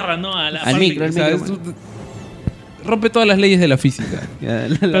 de tierra, ¿no? A la Al micro. Rompe todas las leyes de la física.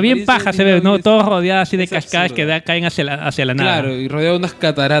 Pero bien paja se ve, ¿no? Todo rodeado así de cascadas que caen hacia la nada. Claro, y rodeado de unas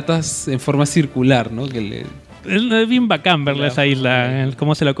cataratas en forma circular, ¿no? Es bien bacán verle esa isla,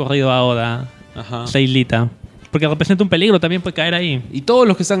 cómo se le ha ocurrido a Oda, esa islita. Porque representa un peligro, también puede caer ahí. Y todos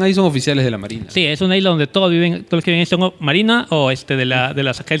los que están ahí son oficiales de la Marina. Sí, es una isla donde todos los que viven ahí son marina o de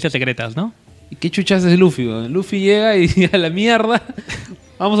las agencias secretas, ¿no? ¿Y qué chuchas es Luffy? Luffy llega y a la mierda,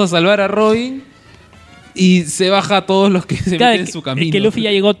 vamos a salvar a Robin. Y se baja a todos los que se meten en su camino. Es que Luffy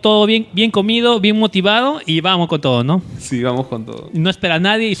ya llegó todo bien comido, bien motivado y vamos con todo, ¿no? Sí, vamos con todo. No espera a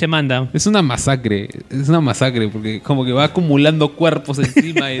nadie y se manda. Es una masacre porque como que va acumulando cuerpos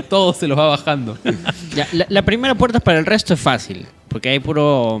encima y todo se los va bajando. Ya, la primera puerta para el resto es fácil, porque hay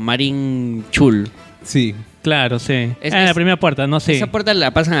puro marín chul. Sí. Claro, sí. La primera puerta, no sé. Esa puerta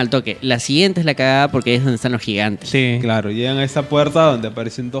la pasan al toque. La siguiente es la cagada porque ahí es donde están los gigantes. Sí. Claro, llegan a esa puerta donde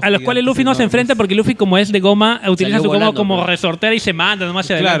aparecen dos a los cuales Luffy no se enfrenta porque Luffy, como es de goma, utiliza su goma como resortera y se manda nomás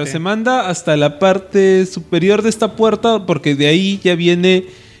hacia adelante. Claro, se manda hasta la parte superior de esta puerta porque de ahí ya viene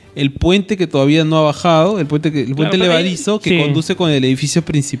el puente que todavía no ha bajado, el puente levadizo que conduce con el edificio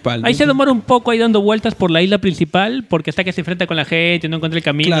principal, ¿no? Ahí se demora un poco ahí dando vueltas por la isla principal porque está que se enfrenta con la gente, no encuentra el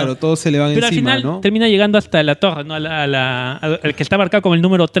camino. Claro, todos se le van pero encima, al final ¿no? termina llegando hasta la torre, ¿no? Al que está marcado como el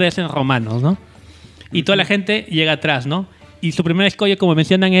número 3 en romanos, ¿no? Y toda la gente llega atrás, ¿no? Y su primera escolla, como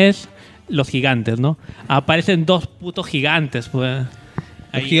mencionan, es los gigantes, ¿no? Aparecen 2 putos gigantes, pues.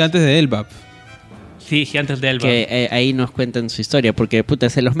 Los gigantes de Elbap. Sí, gigantes de Elba. Que ahí nos cuentan su historia, porque puta,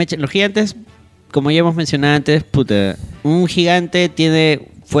 se los mechan. Los gigantes, como ya hemos mencionado antes, puta, un gigante tiene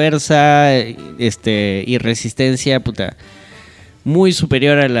fuerza y resistencia, puta, muy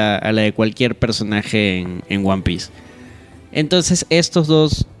superior a la de cualquier personaje en One Piece. Entonces, estos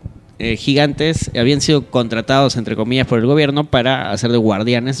 2 gigantes habían sido contratados, entre comillas, por el gobierno para hacer de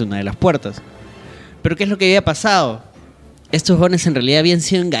guardianes de una de las puertas. Pero ¿qué es lo que había pasado? Estos jóvenes en realidad habían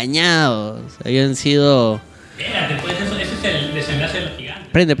sido engañados. Habían sido... Espérate, pues ese es el desenlace de los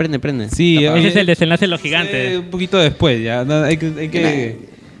gigantes. Prende. Sí, ese es el desenlace de los gigantes. Un poquito después, ya. Hay que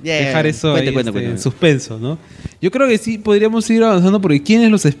dejar eso en suspenso, ¿no? Yo creo que sí podríamos seguir avanzando porque ¿quiénes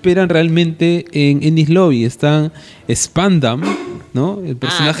los esperan realmente en Enies Lobby? Están Spandam, ¿no? El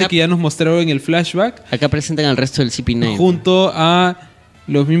personaje que ya nos mostraron en el flashback. Acá presentan al resto del CP9. Junto a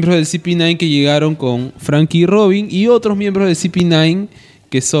los miembros del CP9 que llegaron con Frankie y Robin y otros miembros del CP9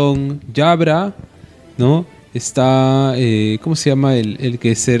 que son Jabra, ¿no? Está ¿cómo se llama el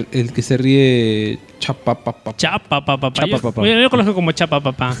que se ríe? Chapapapá. Chapapapá. Yo conozco como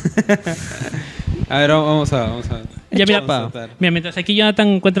Chapapapá. A ver, vamos a ya mira, mientras aquí Jonathan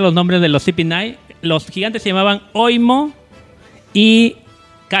encuentra los nombres de los CP9, los gigantes se llamaban Oimo y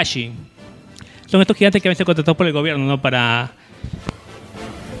Kashi. Son estos gigantes que habían sido contratados por el gobierno, ¿no? Para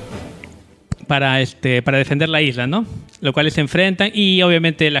defender la isla, ¿no? Los cuales se enfrentan y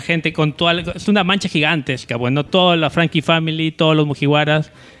obviamente la gente con toda... Es una mancha gigantesca, bueno, toda la Frankie Family, todos los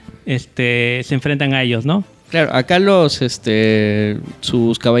Mugiwaras se enfrentan a ellos, ¿no? Claro, acá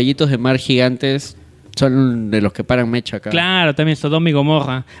sus caballitos de mar gigantes son de los que paran mecha acá. Claro, también Sodoma y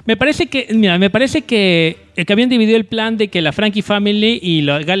Gomorra. Me parece que habían dividido el plan de que la Frankie Family y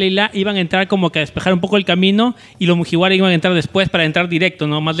los Galila iban a entrar como que a despejar un poco el camino y los Mugiwara iban a entrar después para entrar directo,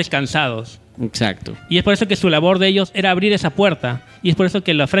 ¿no? Más descansados. Exacto. Y es por eso que su labor de ellos era abrir esa puerta. Y es por eso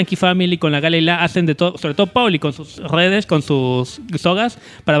que la Frankie Family con la Galila hacen de todo, sobre todo Pauli con sus redes, con sus sogas,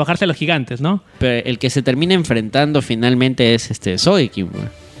 para bajarse a los gigantes, ¿no? Pero el que se termina enfrentando finalmente es Sogeking, güey.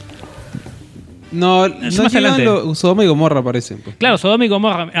 No más adelante. Sodoma y Gomorra aparecen. Pues. Claro, Sodoma y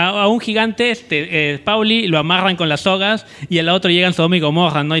Gomorra. A un gigante, Pauli, lo amarran con las sogas y al otro llegan Sodoma y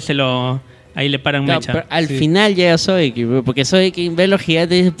Gomorra, ¿no? Y ahí le paran mecha. Pero al final llega Sogeking, porque Sogeking ve a los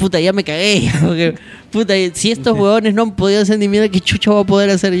gigantes y dice, puta, ya me cagué. Porque, puta, si estos huevones no han podido hacer ni mierda, ¿qué chucha voy a poder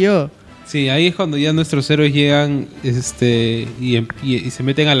hacer yo? Sí, ahí es cuando ya nuestros héroes llegan y se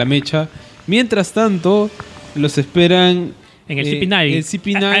meten a la mecha. Mientras tanto, los esperan... En el CP9. El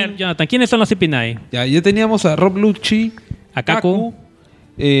CP9. A ver, Jonathan, ¿quiénes son los CP9? Ya teníamos a Rob Lucci, a Kaku,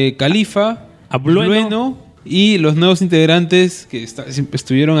 Califa, a Blueno Y los nuevos integrantes que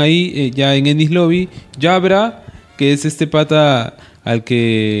estuvieron ahí ya en Enies Lobby, Xtra, que es este pata al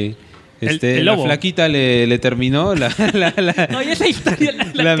que el la lobo. flaquita le terminó, No, y esa historia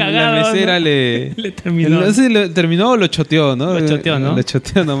la cagada, la mesera ¿no? le terminó. No sé si lo terminó o lo choteó, ¿no? Lo choteó, ¿no? Lo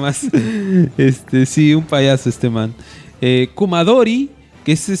choteó nomás. Sí, un payaso este man. Kumadori,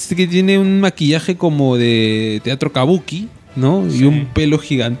 que es este que tiene un maquillaje como de teatro kabuki, ¿no? Sí. Y un pelo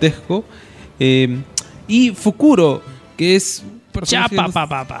gigantesco. Y Fukuro, que es un personaje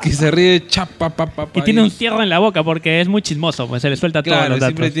que se ríe Y tiene un cierre en la boca porque es muy chismoso, pues se le suelta todos los datos.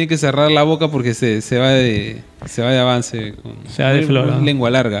 Siempre tiene que cerrar la boca porque se va de avance. Se va de flor, ¿no? Lengua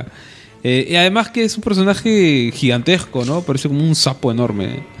larga. Y además que es un personaje gigantesco, ¿no? Parece como un sapo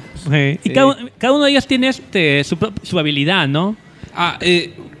enorme. Sí. Y cada uno de ellos tiene su habilidad, ¿no?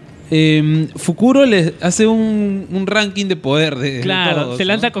 Fukuro le hace un ranking de poder de todos, se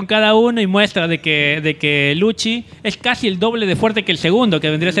lanza con cada uno y muestra de que Lucci es casi el doble de fuerte que el segundo, que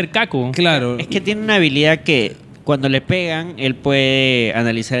vendría a ser Kaku. Claro. Es que tiene una habilidad que cuando le pegan, él puede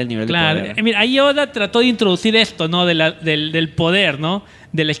analizar el nivel de poder. Mira, ahí Oda trató de introducir esto, ¿no? Del poder, ¿no?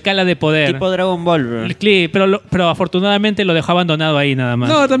 De la escala de poder. Tipo Dragon Ball, bro. Pero afortunadamente lo dejó abandonado ahí nada más.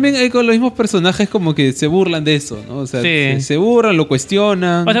 No, también hay con los mismos personajes como que se burlan de eso, ¿no? O sea, Sí. se burlan, lo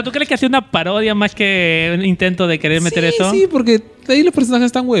cuestionan. O sea, ¿tú crees que ha sido una parodia más que un intento de querer meter eso? Sí, porque ahí los personajes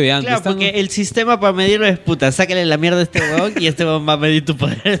están hueveando. Claro, porque el sistema para medirlo es puta, sácale la mierda a este huevón y este huevón va a medir tu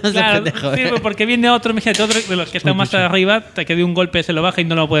poder. No seas Claro, pendejo. sí, porque viene otro de los que están más arriba, que de un golpe se lo baja y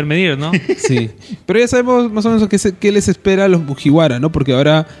no lo va a poder medir, ¿no? Sí. Pero ya sabemos más o menos qué les espera a los Mugiwara, ¿no? Porque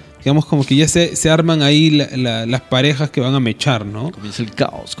ahora, digamos, como que ya se arman ahí las parejas que van a mechar, ¿no? Comienza el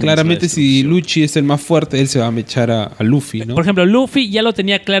caos. Claramente, si Lucci es el más fuerte, él se va a mechar a Luffy, ¿no? Por ejemplo, Luffy ya lo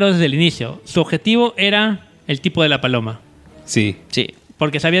tenía claro desde el inicio. Su objetivo era el tipo de la paloma. Sí. Sí.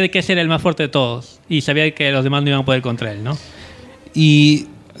 Porque sabía de que ese era el más fuerte de todos. Y sabía que los demás no iban a poder contra él, ¿no? Y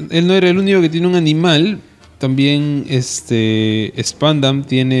él no era el único que tiene un animal. También Spandam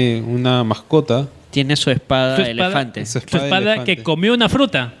tiene una mascota. Tiene su espada de elefante. Su espada que comió una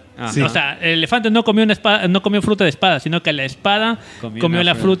fruta. Sí. O sea, el elefante no comió no comió fruta de espada, sino que la espada comió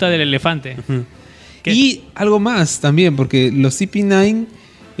la fruta del elefante. Uh-huh. Y algo más también, porque los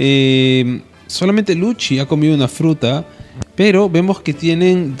CP9 solamente Lucci ha comido una fruta, pero vemos que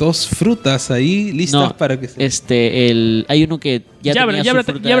tienen 2 frutas ahí listas para que se... Hay uno que Xtra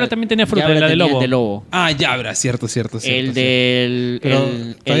también tenía fruta, la del lobo. Ah, Xtra, cierto. El del... Pero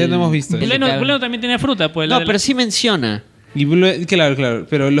todavía no hemos visto. Buleno también tenía fruta, pues. No, pero sí menciona. Y claro.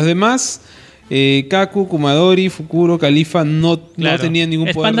 Pero los demás, Kaku, Kumadori, Fukuro, Califa, no tenían ningún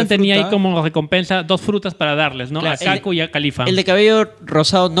poder de Spandam fruta. tenía ahí como recompensa 2 frutas para darles, ¿no? Claro, a Kaku y a Califa. El de cabello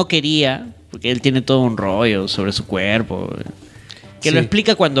rosado no quería, porque él tiene todo un rollo sobre su cuerpo. Que lo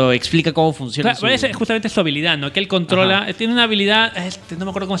explica cuando explica cómo funciona. Claro, esa es justamente su habilidad, ¿no? Que él controla, tiene una habilidad, no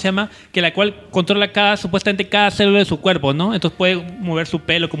me acuerdo cómo se llama, que la cual controla supuestamente cada célula de su cuerpo, ¿no? Entonces puede mover su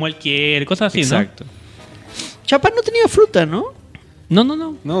pelo como él quiere, cosas así, Exacto. Chapa no tenía fruta, ¿no?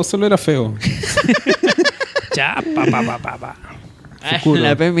 No. No, solo era feo. Chapa.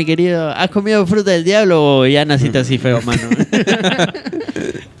 La pe, mi querido, ¿has comido fruta del diablo o ya naciste así feo, mano?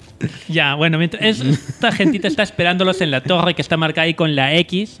 Ya, bueno, mientras esta gentita está esperándolos en la torre que está marcada ahí con la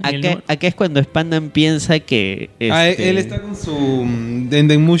X. Acá es cuando Spandam piensa que... Él está con su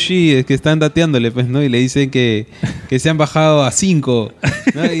Dendemushi que están dateándole, pues, ¿no? Y le dicen que se han bajado a 5.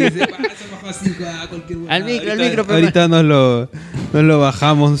 ¿no? Y dice, se han bajado a 5, cualquier huevada. Al micro. Ahorita nos lo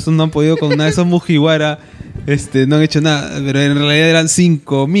bajamos, no han podido con nada. Esos Mugiwara no han hecho nada, pero en realidad eran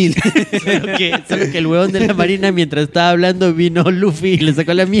 5,000. Solo que el huevón de la marina, mientras estaba hablando, vino Luffy y le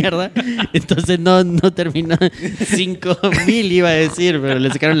sacó la mierda. Entonces no terminó. 5,000 iba a decir, pero le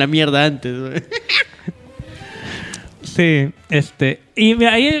sacaron la mierda antes. Sí, y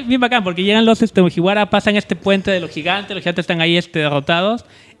mira, ahí es bien bacán porque llegan los Mugiwara, pasan este puente de los gigantes están ahí derrotados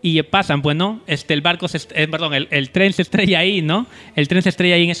y pasan, pues, ¿no? El barco el tren se estrella ahí, ¿no? El tren se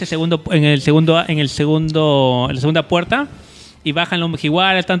estrella ahí en la segunda puerta y bajan los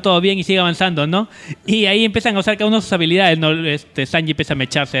Mugiwara, están todo bien y sigue avanzando, ¿no? Y ahí empiezan a usar cada uno de sus habilidades, ¿no? Sanji empieza a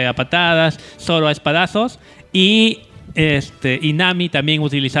mecharse a patadas, Zoro a espadazos y Nami también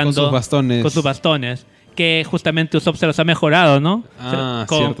utilizando con sus bastones. Que justamente Usopp se los ha mejorado, ¿no?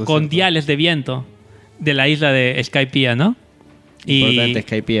 Cierto. Con diales de viento de la isla de Skypiea, ¿no? Importante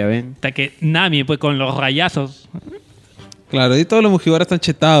Skypiea, ven. Hasta que Nami, pues con los rayazos. Claro, y todos los Mugiwara están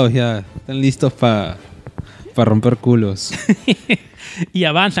chetados ya. Están listos para romper culos. Y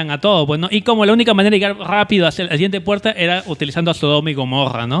avanzan a todo, pues, ¿no? Y como la única manera de llegar rápido hacia la siguiente puerta era utilizando a Sodoma y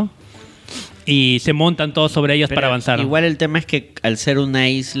Gomorra, ¿no? y se montan todos sobre ellos para avanzar. Igual el tema es que al ser una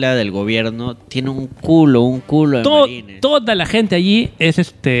isla del gobierno, tiene un culo de marines. Toda la gente allí es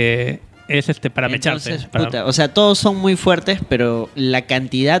para mecharse. Entonces, puta, o sea, todos son muy fuertes, pero la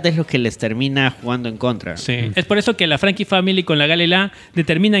cantidad es lo que les termina jugando en contra. Sí. Es por eso que la Frankie Family con la Galela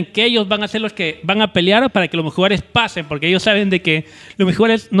determinan que ellos van a ser los que van a pelear para que los Mugiwaras pasen, porque ellos saben de que los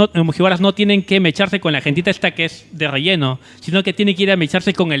Mugiwaras no tienen que mecharse con la gentita esta que es de relleno, sino que tienen que ir a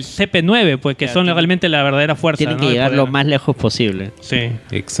mecharse con el CP9, pues que son realmente la verdadera fuerza. Tienen que llegar lo más lejos posible. Sí.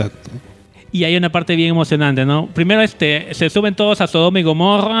 Exacto. Y hay una parte bien emocionante, ¿no? Primero se suben todos a Sodoma y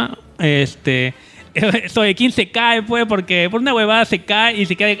Gomorra. Sogeking se cae, pues, porque por una huevada se cae y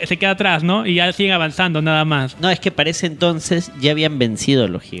se queda atrás, ¿no? Y ya siguen avanzando, nada más. No, es que para ese entonces ya habían vencido a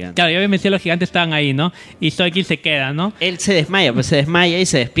los gigantes. Claro, ya habían vencido a los gigantes, estaban ahí, ¿no? Y Sogeking se queda, ¿no? Él se desmaya y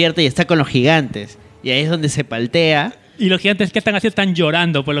se despierta y está con los gigantes. Y ahí es donde se paltea. Y los gigantes, ¿qué están haciendo? Están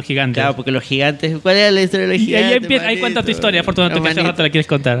llorando por los gigantes. Claro, porque los gigantes... ¿Cuál era la historia de los gigantes? Y ahí empieza, ahí cuenta tu historia, por que hace rato la quieres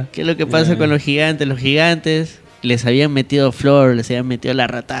contar. ¿Qué es lo que pasa con los gigantes? Los gigantes les habían metido flor, les habían metido la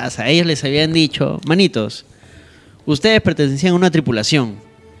rataza. A ellos les habían dicho, manitos, ustedes pertenecían a una tripulación.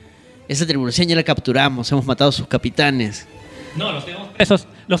 Esa tripulación ya la capturamos, hemos matado a sus capitanes. No, los tenemos presos.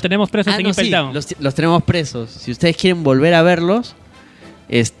 Los tenemos presos en Impel Down. Los tenemos presos. Si ustedes quieren volver a verlos,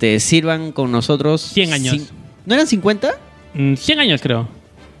 sirvan con nosotros 100 años. ¿No eran 50? 100 años, creo.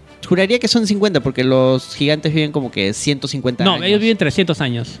 Juraría que son 50 porque los gigantes viven como que 150 años. No, ellos viven 300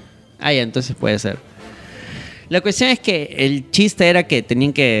 años. Ah, ya, entonces puede ser. La cuestión es que el chiste era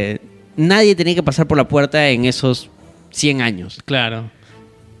que nadie tenía que pasar por la puerta en esos 100 años. Claro.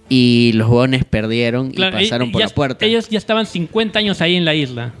 Y los hueones perdieron y pasaron por la puerta. Ellos ya estaban 50 años ahí en la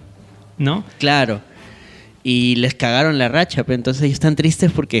isla, ¿no? Claro. Y les cagaron la racha, pero entonces ellos están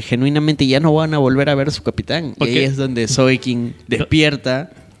tristes porque genuinamente ya no van a volver a ver a su capitán. Y ahí es donde Sogeking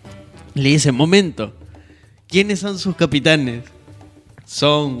despierta, le dice, momento, ¿quiénes son sus capitanes?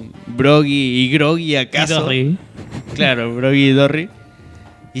 ¿Son Broggy y Groggy acaso? Y Dorry. Claro, Broggy y Dorry.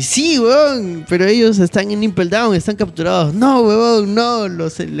 Y sí, weón, pero ellos están en Impel Down, están capturados. No, weón, no,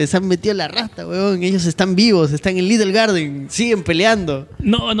 les han metido la rata, weón. Ellos están vivos, están en Little Garden, siguen peleando.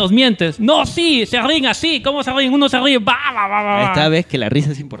 No, nos mientes. No, sí, se ríen así. ¿Cómo se ríen? Uno se ríe, va. Esta vez que la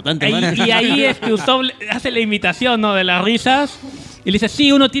risa es importante, y ahí es que Usopp hace la imitación, ¿no? De las risas. Y le dice,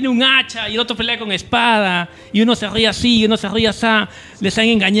 sí, uno tiene un hacha y el otro pelea con espada. Y uno se ríe así y uno se ríe así. Les han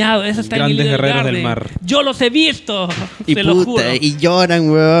engañado. Eso está Grandes en guerreros Garden. del mar. Yo los he visto. Y te lo juro. Y lloran,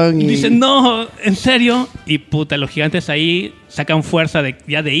 weón. Y dicen, no, ¿en serio? Y puta, los gigantes ahí sacan fuerza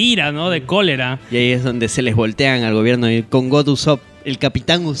de ira, ¿no? De cólera. Y ahí es donde se les voltean al gobierno con God Usopp. El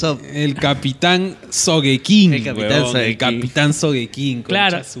capitán Usopp. El capitán Sogeking. El capitán Sogeking.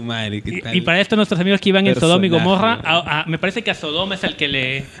 Claro. Su madre, y para esto nuestros amigos que iban en Sodoma y Gomorra, me parece que a Sodoma es al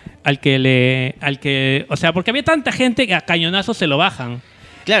que, o sea, porque había tanta gente que a cañonazos se lo bajan.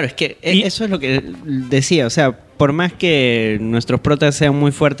 Claro, es que eso es lo que decía. O sea, por más que nuestros protas sean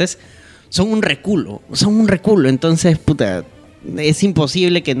muy fuertes, son un reculo. Entonces, puta, es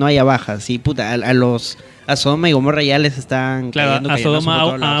imposible que no haya bajas. Y puta, a Sodoma y Gomorra ya les están cayendo. Claro, a Sodoma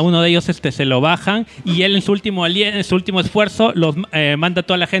a uno de ellos se lo bajan y él en su último esfuerzo los manda a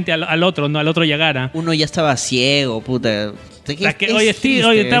toda la gente al otro, no al otro Yagara. Uno ya estaba ciego, puta. Oye,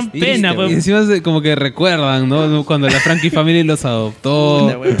 tan pena. Y encima como que recuerdan, ¿no? Cuando la Frankie Family los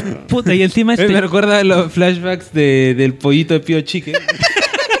adoptó. Puta, y encima me recuerda los flashbacks del pollito de Pío Chique.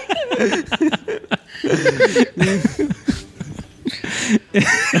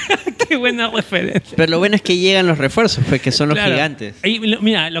 Qué buena referencia. Pero lo bueno es que llegan los refuerzos, pues, que son los gigantes. Y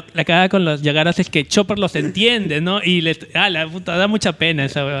mira, la cagada con los Yagaras es que Chopper los entiende, ¿no? Y la puta, da mucha pena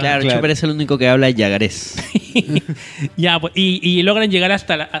esa verdad. Claro, Chopper es el único que habla yagarés. Ya, pues, y logran llegar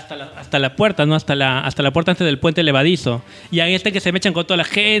hasta la puerta, ¿no? Hasta la puerta antes del puente levadizo. Y ahí está que se mechan con toda la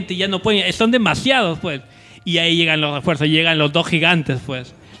gente y ya no pueden. Son demasiados, pues. Y ahí llegan los refuerzos, llegan los dos gigantes,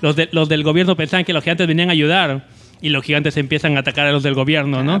 pues. Los del gobierno pensaban que los gigantes venían a ayudar. Y los gigantes empiezan a atacar a los del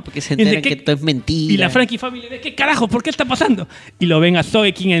gobierno, ¿no? Porque se enteran que todo es mentira. Y la Frankie Family de ¿qué carajo? ¿Por qué está pasando? Y lo ven a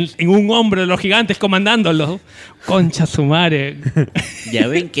Sogeking en un hombro de los gigantes comandándolo. Concha su madre. Ya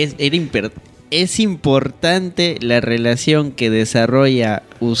ven que es importante la relación que desarrolla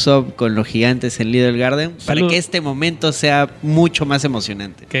Usopp con los gigantes en Little Garden para que este momento sea mucho más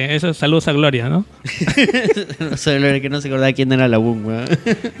emocionante. Que eso es saludos a Gloria, ¿no? Que no se acordaba quién era la Boom, weón.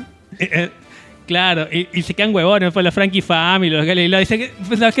 Claro, y se quedan huevones, pues la Frankie Family, los Galileo. Dice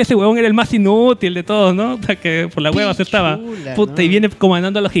pensaba que ese huevón era el más inútil de todos, ¿no? O sea, que por la hueva se estaba. Puta, y viene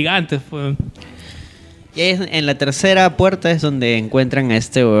comandando a los gigantes, pues. Y ahí en la tercera puerta es donde encuentran a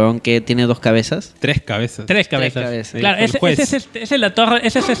este huevón que tiene 2 cabezas. 3 cabezas. Tres cabezas. Claro, El juez. ese es la torre,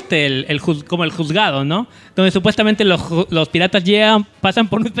 ese es como el juzgado, ¿no? Donde supuestamente los piratas llegan, pasan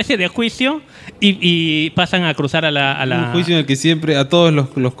por una especie de juicio y pasan a cruzar a la... Un juicio en el que siempre a todos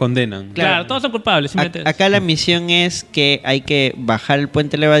los condenan. Claro, todos son culpables. Acá la misión es que hay que bajar el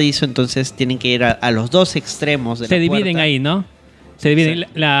puente levadizo, entonces tienen que ir a los 2 extremos de Se la dividen puerta. ahí, ¿no? Se dividen. Sí.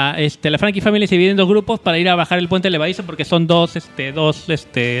 La Frankie Family se divide en 2 grupos para ir a bajar el puente levadizo porque son dos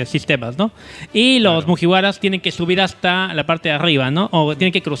sistemas, ¿no? Y los Mugiwaras tienen que subir hasta la parte de arriba, ¿no? O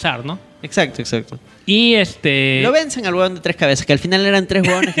tienen que cruzar, ¿no? Exacto. Y Lo vencen al huevón de 3 cabezas, que al final eran 3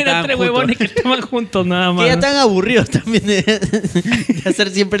 huevones que eran estaban 3 juntos. huevones que estaban juntos nada más. Que ya están aburridos también de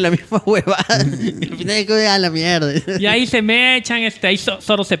hacer siempre la misma huevada. Y al final es a la mierda. Y ahí se mechan, ahí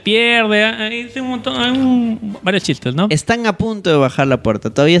Zoro se pierde, ahí hay un montón, varios chistes, ¿no? Están a punto de bajar la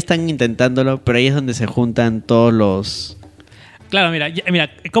puerta, todavía están intentándolo, pero ahí es donde se juntan todos los... Claro, mira,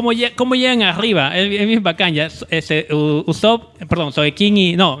 cómo llegan arriba, es bien bacán ya. Sogeking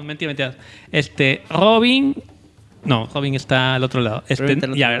y... No, mentira. Robin está al otro lado.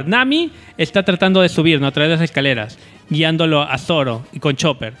 Nami está tratando de subir, ¿no? A través de las escaleras, guiándolo a Zoro y con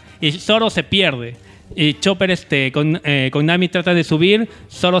Chopper. Y Zoro se pierde. Y Chopper con Nami trata de subir,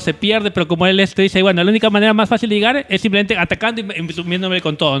 Zoro se pierde, pero como él dice, bueno, la única manera más fácil de llegar es simplemente atacando y subiéndome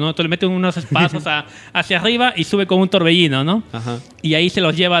con todo, ¿no? Entonces le mete unos pasos hacia arriba y sube con un torbellino, ¿no? Ajá. Y ahí se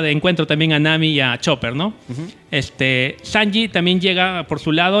los lleva de encuentro también a Nami y a Chopper, ¿no? Uh-huh. Sanji también llega por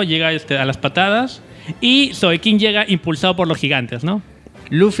su lado, llega a las patadas, y Sogeking llega impulsado por los gigantes, ¿no?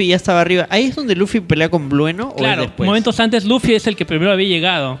 Luffy ya estaba arriba. ¿Ahí es donde Luffy pelea con Blueno? Claro, ¿o es después? momentos antes Luffy es el que primero había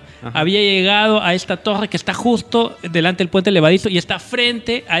llegado. Ajá. Había llegado a esta torre que está justo delante del puente levadizo y está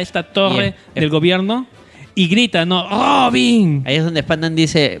frente a esta torre del gobierno y grita, ¿no? ¡Robin! Ahí es donde Spandan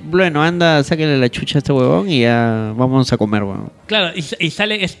dice, Blueno, anda, sáquele la chucha a este huevón y ya vamos a comer, huevón. Claro, y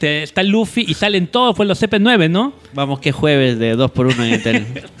sale, está Luffy y salen todos, pues los CP9, ¿no? Vamos que jueves de 2x1 en el tele.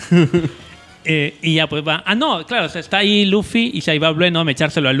 Y ya pues va. No, claro, o sea, está ahí Luffy y se ahí va Blueno a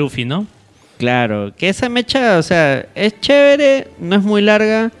mechárselo a Luffy, ¿no? Claro, que esa mecha, o sea, es chévere, no es muy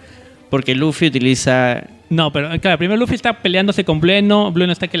larga, porque Luffy utiliza... No, pero claro, primero Luffy está peleándose con Blueno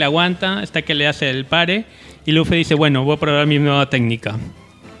está que le aguanta, está que le hace el pare, y Luffy dice, bueno, voy a probar mi nueva técnica.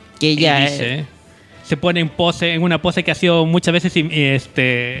 Que ya se pone en una pose que ha sido muchas veces,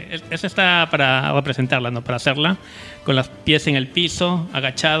 esa está para representarla, ¿no? Para hacerla, con los pies en el piso,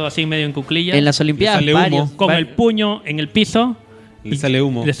 agachado, así medio en cuclillas. En las Olimpiadas, Le sale humo. Con el puño en el piso. Le sale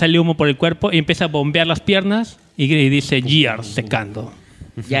humo. Le sale humo por el cuerpo y empieza a bombear las piernas y dice, Gear, secando.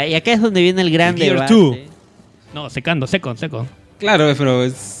 Ya, y acá es donde viene el gran Gear debate. 2. No, secando, seco. Claro, pero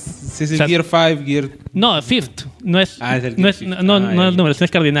si es el Gear 5, Gear... No, fifth. No es, es el no es, fifth. no es número,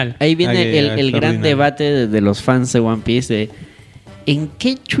 es cardinal. Ahí viene el gran extraordinario. debate de los fans de One Piece de ¿en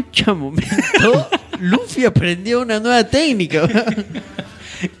qué chucha momento Luffy aprendió una nueva técnica?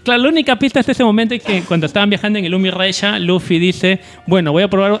 Claro, la única pista hasta ese momento es que cuando estaban viajando en el Umi Reiya, Luffy dice, bueno, voy a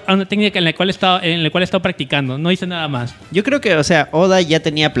probar una técnica en la cual he estado practicando. No hice nada más. Yo creo que, o sea, Oda ya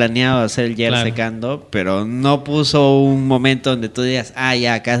tenía planeado hacer el Gear Claro. secando, pero no puso un momento donde tú digas,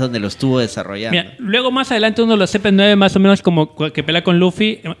 ya, acá es donde lo estuvo desarrollando. Mira, luego más adelante uno de los CP9 más o menos como que pelea con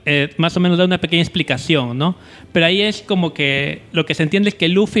Luffy, más o menos da una pequeña explicación, ¿no? Pero ahí es como que lo que se entiende es que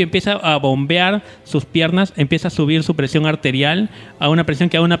Luffy empieza a bombear sus piernas, empieza a subir su presión arterial a una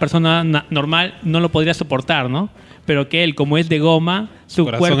presión que a una persona normal no lo podría soportar, ¿no? Pero que él, como es de goma, su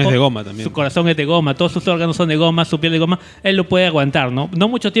corazón cuerpo... es de goma también. Su corazón es de goma, todos sus órganos son de goma, su piel de goma, él lo puede aguantar, ¿no? No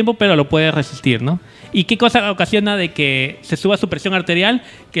mucho tiempo, pero lo puede resistir, ¿no? ¿Y qué cosa ocasiona de que se suba su presión arterial?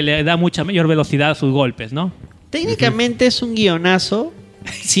 Que le da mucha mayor velocidad a sus golpes, ¿no? Técnicamente es un guionazo,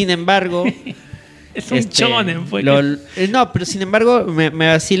 sin embargo... Es un shonen, pues. No, pero sin embargo me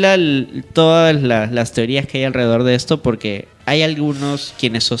vacila todas las teorías que hay alrededor de esto, porque hay algunos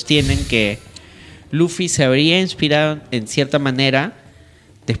quienes sostienen que Luffy se habría inspirado en cierta manera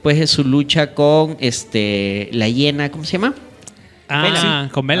después de su lucha con la hiena, ¿cómo se llama?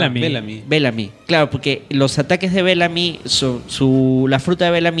 Con Bellamy. Bellamy. Claro, porque los ataques de Bellamy, la fruta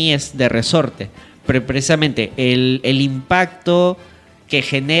de Bellamy es de resorte, pero precisamente el impacto que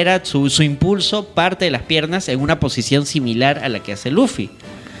genera su impulso parte de las piernas en una posición similar a la que hace Luffy.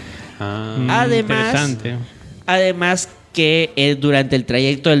 Además que durante el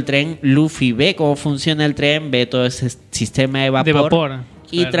trayecto del tren, Luffy ve cómo funciona el tren, ve todo ese sistema de vapor,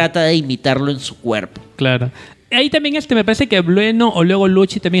 y claro. trata de imitarlo en su cuerpo. Claro. Ahí también me parece que Blueno o luego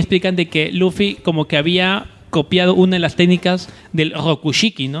Lucci también explican de que Luffy como que había copiado una de las técnicas del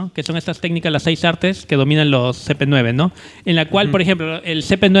Rokushiki, ¿no? Que son estas técnicas, las 6 artes que dominan los CP9, ¿no? En la cual, por ejemplo, el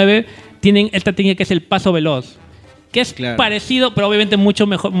CP9 tienen esta técnica que es el paso veloz, que es parecido, pero obviamente mucho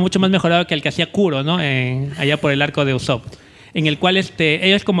más mejorado que el que hacía Kuro, ¿no? Allá por el arco de Usopp, en el cual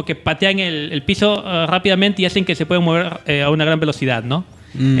ellos como que patean el piso rápidamente y hacen que se puedan mover a una gran velocidad, ¿no?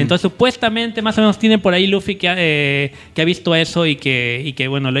 Entonces supuestamente más o menos tiene por ahí Luffy que ha visto eso y que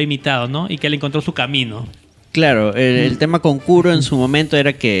bueno, lo ha imitado, ¿no? Y que él encontró su camino. Claro, el tema con Kuro en su momento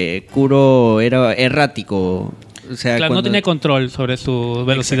era que Kuro era errático. O sea, claro, no tenía control sobre su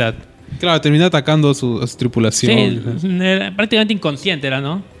velocidad. Exacto. Claro, terminó atacando a su tripulación. Sí, era prácticamente inconsciente era,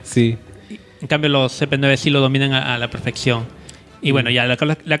 ¿no? Sí. En cambio los CP9 sí lo dominan a la perfección. Y bueno, ya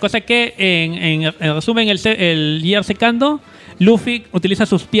la cosa es que en resumen, el Gear secando, Luffy utiliza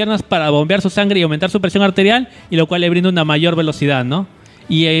sus piernas para bombear su sangre y aumentar su presión arterial, y lo cual le brinda una mayor velocidad, ¿no?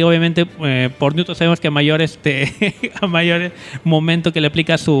 Y obviamente por Newton sabemos que a mayor momento que le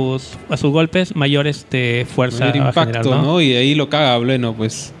aplica a sus golpes, mayor fuerza, mayor impacto, generar, ¿no? Y ahí lo caga Blueno,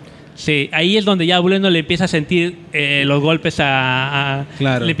 pues. Sí, ahí es donde ya Blueno le empieza a sentir los golpes claro.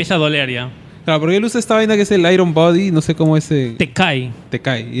 Le empieza a doler ya. Claro, porque él usa esta vaina que es el Iron Body, no sé cómo es. Te cae,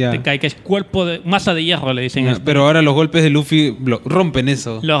 ya. Te cae, que es cuerpo de masa de hierro, le dicen. Pero ahora los golpes de Luffy rompen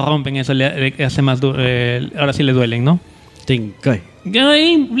eso. Lo rompen, eso le hace más duro. Ahora sí le duelen, ¿no? Te cae. Y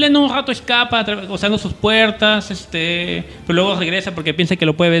ahí Blueno un rato escapa usando sus puertas, pero luego regresa porque piensa que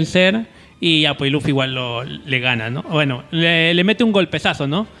lo puede vencer y ya pues Luffy igual le gana, ¿no? Bueno, le mete un golpezazo,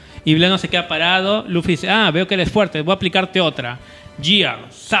 ¿no? Y Blueno se queda parado. Luffy dice, veo que eres fuerte, voy a aplicarte otra. Gear,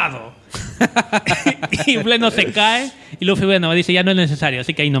 Sado. Y Blueno se cae y Luffy, bueno, dice, ya no es necesario,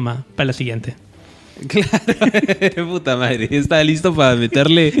 así que ahí nomás, para la siguiente. Claro, puta madre. Estaba listo para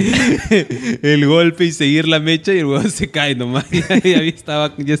meterle el golpe y seguir la mecha y el huevón se cae nomás. Ya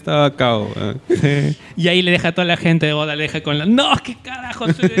estaba a cabo. Sí. Y ahí le deja a toda la gente de Oda, le deja con la... ¡No, qué carajo!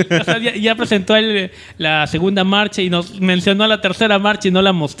 O sea, ya presentó la segunda marcha y nos mencionó la tercera marcha y no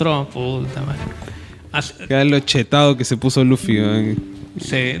la mostró. Puta madre. Queda lo chetado que se puso Luffy.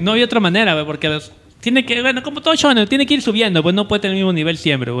 Sí, no había otra manera, porque tiene que... Bueno, como todo shonen, tiene que ir subiendo, pues no puede tener el mismo nivel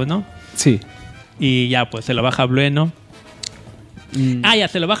siempre, ¿no? Sí. Y ya, pues se lo baja Blueno. Ya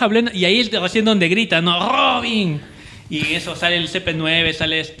se lo baja Blueno. Y ahí es recién donde grita, ¿no? ¡Robin! Y eso sale el CP9,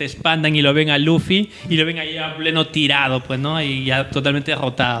 sale Spandan y lo ven a Luffy. Y lo ven ahí a Blueno tirado, pues, ¿no? Y ya totalmente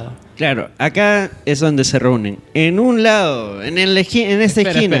derrotado. Claro, acá es donde se reúnen. En un lado, en esta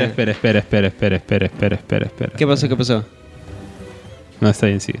esquina. Espera. ¿Qué pasó? No, está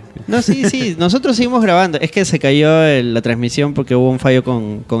bien, sigue. No, sí. Nosotros seguimos grabando. Es que se cayó la transmisión porque hubo un fallo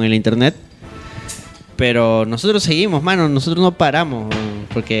con el internet. Pero nosotros seguimos, mano. Nosotros no paramos.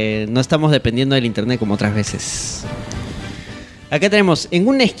 Porque no estamos dependiendo del internet como otras veces. Acá tenemos, en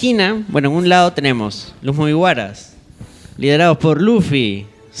una esquina, bueno, en un lado tenemos los Mugiwaras, liderados por Luffy,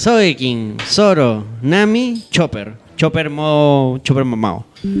 Sogeking, Zoro, Nami, Chopper mamao.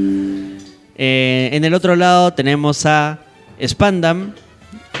 En el otro lado tenemos a Spandam,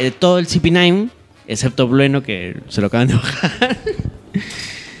 todo el CP9, excepto Blueno, que se lo acaban de bajar.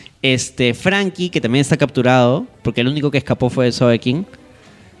 Frankie, que también está capturado, porque el único que escapó fue Sogeking.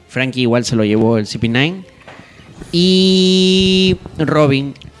 Frankie igual se lo llevó el CP9. Y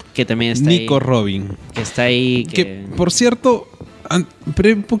Robin, que también está Nico ahí. Robin. Que está ahí. Que por cierto,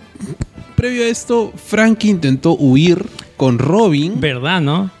 previo a esto, Frankie intentó huir con Robin. ¿Verdad,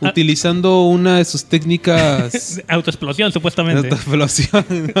 no? Utilizando una de sus técnicas... Autoexplosión, supuestamente. Autoexplosión,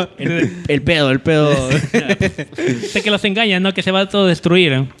 ¿no? El pedo. Sé que los engañan, ¿no? Que se va a todo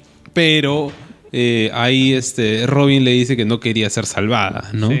destruir. Pero ahí Robin le dice que no quería ser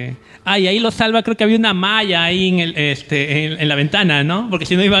salvada, ¿no? Sí. Y ahí lo salva, creo que había una malla ahí en la ventana, ¿no? Porque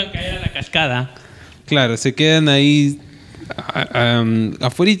si no iba a caer a la cascada. Claro, se quedan ahí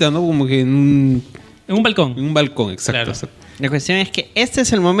afuerita, ¿no? Como que en un balcón. En un balcón, exacto. Claro. Exacto. La cuestión es que este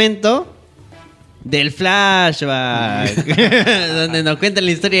es el momento del flashback. Donde nos cuentan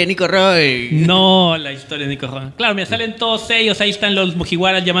la historia de Nico Robin. No, la historia de Nico Robin. Claro, mira, salen todos ellos. Ahí están los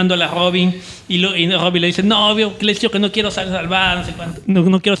Mugiwaras llamando a la Robin. Y Robin le dice, no, le he dicho que no quiero ser salvada, no sé cuánto.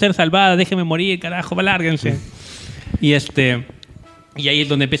 No quiero ser salvada, déjeme morir, carajo, lárguense. Y y ahí es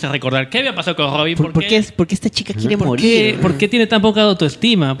donde empieza a recordar qué había pasado con Robin. ¿Por qué esta chica quiere morir? ¿Por qué tiene tan poca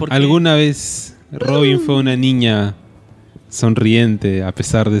autoestima? Alguna vez Robin fue una niña sonriente a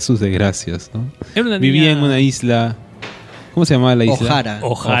pesar de sus desgracias, ¿no? Era una Vivía niña... en una isla. ¿Cómo se llamaba la isla?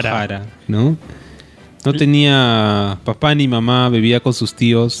 Ojara, ¿no? No tenía papá ni mamá, vivía con sus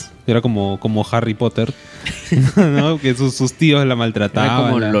tíos. Era como Harry Potter, ¿no? Que sus tíos la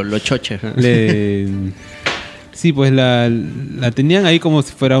maltrataban. Era como los choches. Sí, pues la tenían ahí como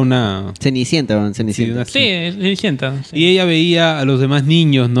si fuera una... Cenicienta. Sí, Cenicienta. Sí. Y ella veía a los demás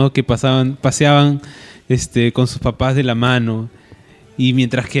niños, ¿no? Que paseaban con sus papás de la mano. Y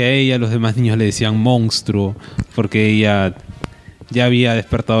mientras que a ella los demás niños le decían monstruo, porque ella ya había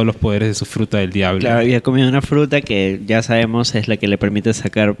despertado los poderes de su fruta del diablo. Claro, había comido una fruta que ya sabemos es la que le permite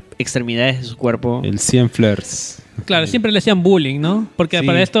sacar extremidades de su cuerpo. El 100 flares. Claro, siempre le hacían bullying, ¿no? Porque Sí.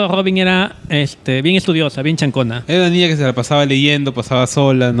 para esto Robin era bien estudiosa, bien chancona. Era una niña que se la pasaba leyendo, pasaba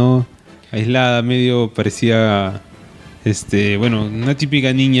sola, ¿no? Aislada, medio parecía... bueno, una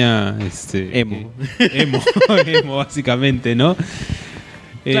típica niña... Emo. Emo, básicamente, ¿no?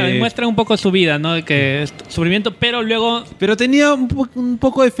 Claro, y muestra un poco su vida, ¿no? De que es sufrimiento, pero luego Pero tenía un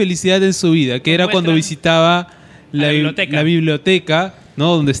poco de felicidad en su vida, que era cuando visitaba la biblioteca,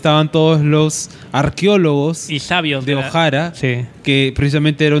 ¿no? Donde estaban todos los arqueólogos y sabios de O'Hara, sí, que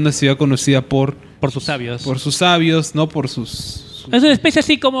precisamente era una ciudad conocida por sus sabios. sus sabios, ¿no? Por sus... Es una especie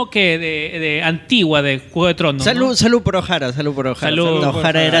así como que de antigua de Juego de Tronos, ¿no? Salud por O'Hara, salud por O'Hara. Salud por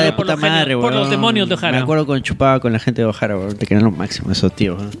O'Hara era de por puta los genios- madre, por weón. los demonios de O'Hara. Me acuerdo cuando chupaba con la gente de O'Hara, weón. Te querían lo máximo esos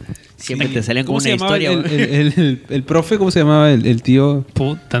tíos, weón. Siempre te salían como ¿Cómo una se llamaba historia, weón. el profe? ¿Cómo se llamaba el tío?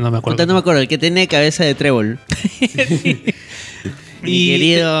 Puta, no me acuerdo. Puta, no me acuerdo, el que tenía cabeza de trébol. Mi Y-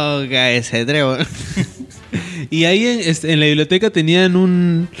 querido cabeza de trébol. Y ahí en la biblioteca tenían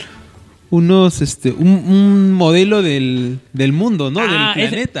un modelo del mundo, ¿no? Del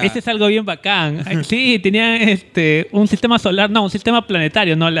planeta. Ese es algo bien bacán. Sí, tenían un sistema solar, no, un sistema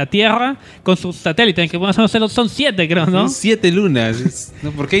planetario, ¿no? La Tierra con sus satélites, que bueno, son 7, creo, ¿no? Son 7 lunas.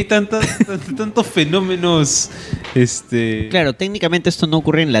 ¿No? ¿Por qué hay tantos fenómenos? Claro, técnicamente esto no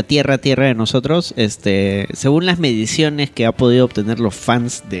ocurre en la tierra de nosotros. Según las mediciones que ha podido obtener los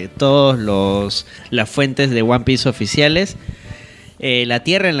fans de todas las fuentes de One Piece oficiales, la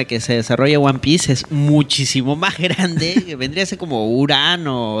tierra en la que se desarrolla One Piece es muchísimo más grande, que vendría a ser como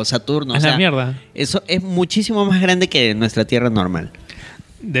Urano o Saturno. Es la mierda. Eso es muchísimo más grande que nuestra tierra normal.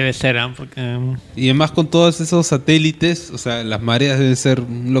 Debe ser, ¿eh? Porque... Y además con todos esos satélites, o sea, las mareas deben ser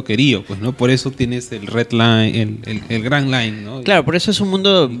un loquerío, pues, ¿no? Por eso tienes el Red Line, el Grand Line, ¿no? Claro, por eso es un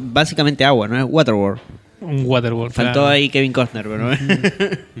mundo básicamente agua, ¿no? Es Waterworld. Un Waterworld. Faltó claro. ahí Kevin Costner, pero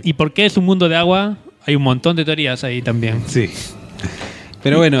 ¿Y por qué es un mundo de agua? Hay un montón de teorías ahí también. Sí.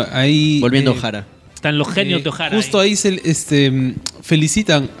 Pero bueno, ahí... volviendo a O'Hara. Están los genios de O'Hara. Justo ahí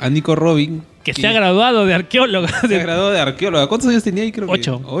felicitan a Nico Robin. Que se ha graduado de arqueólogo. Se graduó de arqueóloga. ¿Cuántos años tenía ahí? Creo que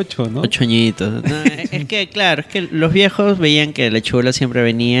 8. 8, ¿no? 8 añitos. No, es que, claro, es que los viejos veían que la chibola siempre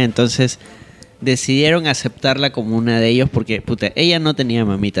venía, entonces decidieron aceptarla como una de ellos porque, puta, ella no tenía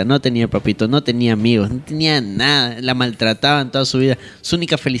mamita, no tenía papito, no tenía amigos, no tenía nada. La maltrataban toda su vida. Su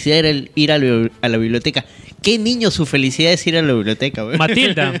única felicidad era ir a la biblioteca. ¿Qué niño su felicidad es ir a la biblioteca, güey?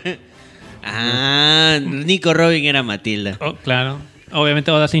 Matilda. Nico Robin era Matilda. Oh, claro.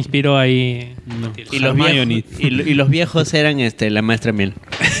 Obviamente Oda se inspiró ahí. No. Y los, viejos, y los viejos eran la maestra Miel.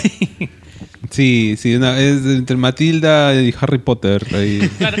 Sí, es entre Matilda y Harry Potter. Ahí.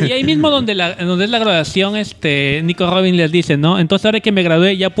 Claro, y ahí mismo donde es la graduación, Nico Robin les dice, ¿no? Entonces ahora que me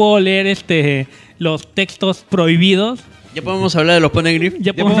gradué ya puedo leer los textos prohibidos. ¿Ya podemos hablar de los Poneglyphs?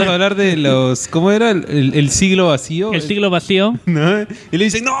 Ya Ya podemos hablar de los... ¿Cómo era? El siglo vacío. El siglo vacío. ¿No? Y le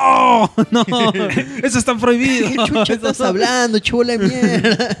dicen, ¡no! ¡No! ¡Eso está prohibido! ¿Qué chucha estás hablando, chibola de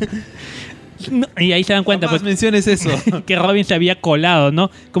mierda? No, y ahí se dan cuenta, Jamás pues, menciones eso. que Robin se había colado, ¿no?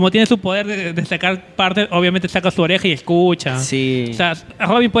 Como tiene su poder de sacar partes, obviamente saca su oreja y escucha. Sí. O sea,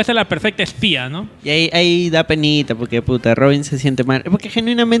 Robin puede ser la perfecta espía, ¿no? Y ahí da penita porque, puta, Robin se siente mal. Porque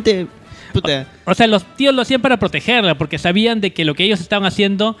genuinamente, puta... O sea, los tíos lo hacían para protegerla, porque sabían de que lo que ellos estaban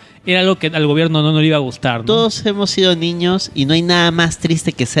haciendo era algo que al gobierno no le iba a gustar, ¿no? Todos hemos sido niños y no hay nada más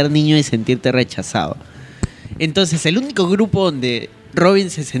triste que ser niño y sentirte rechazado. Entonces, el único grupo donde Robin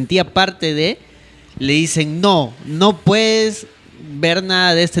se sentía parte de, le dicen, no puedes ver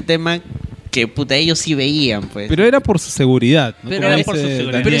nada de este tema que, puta, ellos sí veían, pues. Pero era por su seguridad, ¿no? Pero Como era por su dice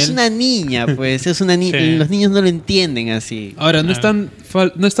seguridad. Daniel. Pero es una niña, pues, es una niña. Sí. Los niños no lo entienden así. Ahora, no es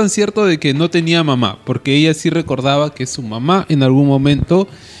tan cierto de que no tenía mamá, porque ella sí recordaba que su mamá en algún momento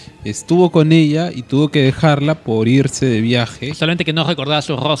estuvo con ella y tuvo que dejarla por irse de viaje. Solamente que no recordaba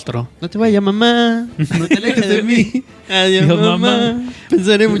su rostro. No te vayas, mamá. No te alejes de mí. Adiós, Dios, mamá. mamá.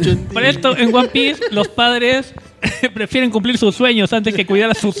 Pensaré mucho en ti. Por esto, en One Piece, los padres prefieren cumplir sus sueños antes que cuidar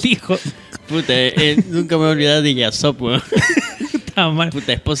a sus hijos. Puta, nunca me voy a olvidar de Yasop, weón. Está mal.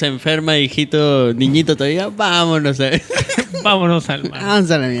 Puta, esposa enferma, hijito, niñito todavía. Vámonos, Vámonos al mar. Vamos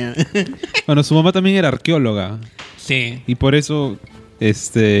a la mierda. Bueno, su mamá también era arqueóloga Sí. y por eso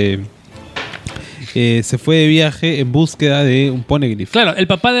se fue de viaje en búsqueda de un poneglyph. Claro, el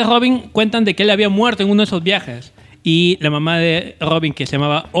papá de Robin cuentan de que él había muerto en uno de esos viajes. Y la mamá de Robin, que se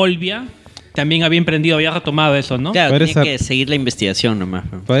llamaba Olvia, también había emprendido, había retomado eso, ¿no? Claro, Parece tenía que seguir la investigación nomás.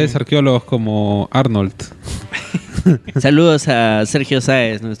 Padres arqueólogos como Arnold. Saludos a Sergio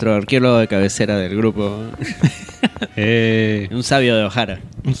Sáez, nuestro arqueólogo de cabecera del grupo. Un sabio de Ojara.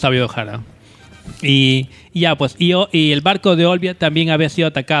 Un sabio de Ojara. Y ya, pues, y el barco de Olvia también había sido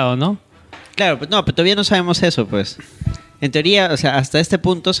atacado, ¿no? Claro, pero no, pero todavía no sabemos eso, pues. En teoría, o sea, hasta este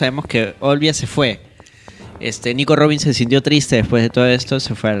punto sabemos que Olvia se fue. Nico Robin se sintió triste después de todo esto,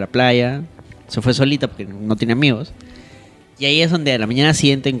 se fue a la playa, se fue solita porque no tiene amigos. Y ahí es donde a la mañana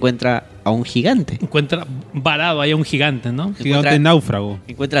siguiente encuentra a un gigante. Encuentra varado ahí a un gigante, ¿no? Gigante náufrago.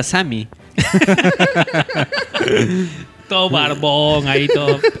 Encuentra a Sammy. Todo barbón ahí,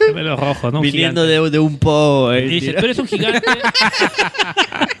 todo pelo rojo, ¿no? Viniendo de un po. Y dice, tú eres un gigante.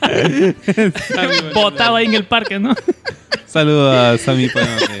 Botado ahí en el parque, ¿no? Saludos a Sammy Pano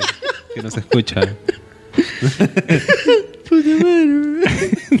que nos escucha.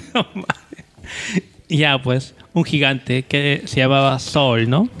 No, ya, pues, un gigante que se llamaba Saul,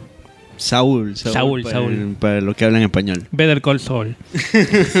 ¿no? Saúl. Para lo que hablan en español. Better Call Saul.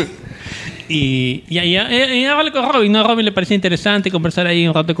 Y habla con Robin, ¿no? A Robin le parecía interesante conversar ahí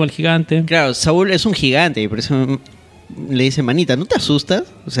un rato con el gigante. Claro, Saúl es un gigante y por eso le dice, manita, ¿no te asustas?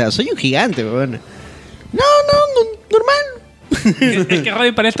 O sea, soy un gigante, weón. No, normal. Es que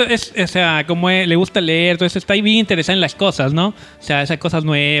Robin para esto o sea, como le gusta leer, entonces está ahí bien interesada en las cosas, ¿no? O sea, esas cosas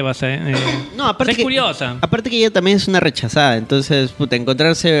nuevas. No, aparte es curiosa. Aparte que ella también es una rechazada, entonces, puta,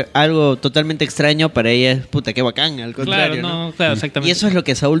 encontrarse algo totalmente extraño para ella es, puta, qué bacán, al contrario, ¿no? Claro, exactamente. Y eso es lo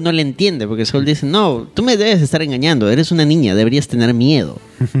que Saúl no le entiende, porque Saúl dice, no, tú me debes estar engañando, eres una niña, deberías tener miedo.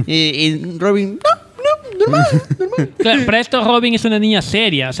 y Robin, no. Normal. Claro, para esto Robin es una niña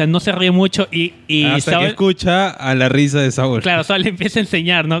seria, o sea, no se ríe mucho y hasta Saúl, que escucha a la risa de Saúl. Claro, Saúl le empieza a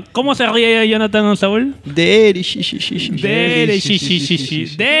enseñar, ¿no? ¿Cómo se ríe Jonathan con Saúl? No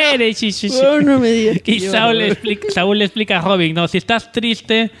me digas. Y Saúl le explica a Robin, no, si estás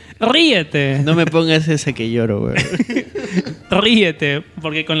triste, ríete. No me pongas esa que lloro, güey. Ríete,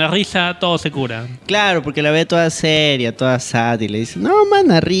 porque con la risa todo se cura. Claro, porque la ve toda seria, toda sad y le dice, no,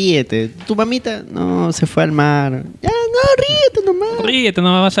 mana, ríete. Tu mamita, no, se fue al mar. Ya, no, ríete nomás. Ríete,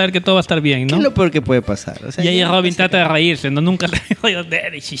 no vas a ver que todo va a estar bien, ¿no? ¿Qué es lo peor que puede pasar? O sea, y ahí Robin trata de reírse, ¿no? Nunca le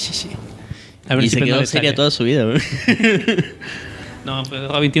y se quedó seria toda su vida, güey. No, pues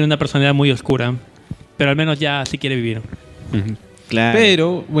Robin tiene una personalidad muy oscura, pero al menos ya sí quiere vivir. Claro.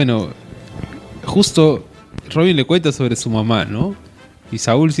 Pero, bueno, justo Robin le cuenta sobre su mamá, ¿no? Y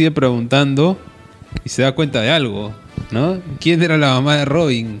Saúl sigue preguntando y se da cuenta de algo, ¿no? ¿Quién era la mamá de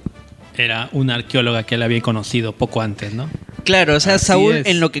Robin? Era una arqueóloga que él había conocido poco antes, ¿no? Claro, o sea, Así Saúl es.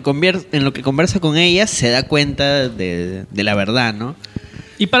 en lo que conversa con ella se da cuenta de la verdad, ¿no?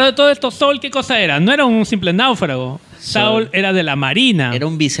 Y para todo esto, Saul, ¿qué cosa era? No era un simple náufrago. Saul era de la Marina. Era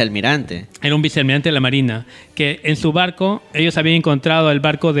un vicealmirante. Era un vicealmirante de la Marina. Que en su barco, ellos habían encontrado el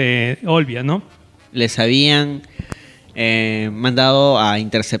barco de Olvia, ¿no? Les habían mandado a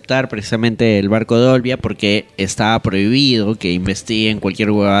interceptar precisamente el barco de Olvia porque estaba prohibido que investiguen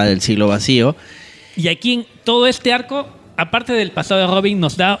cualquier huevada del siglo vacío. Y aquí en todo este arco, aparte del pasado de Robin,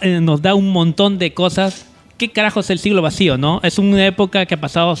 nos da un montón de cosas. ¿Qué carajo es el siglo vacío, no? Es una época que ha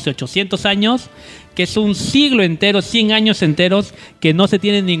pasado hace 800 años, que es un siglo entero, 100 años enteros, que no se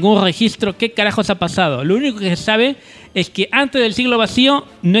tiene ningún registro. ¿Qué carajos ha pasado? Lo único que se sabe es que antes del siglo vacío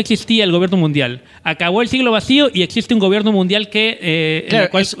no existía el gobierno mundial. Acabó el siglo vacío y existe un gobierno mundial que Claro, en el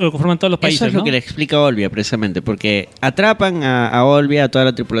cual lo conforman todos los países. Eso es lo que le explica Olvia precisamente, porque atrapan a Olvia, a toda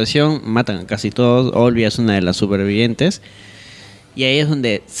la tripulación, matan a casi todos. Olvia es una de las supervivientes. Y ahí es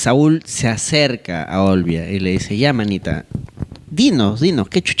donde Saúl se acerca a Olvia y le dice, ya, manita, dinos,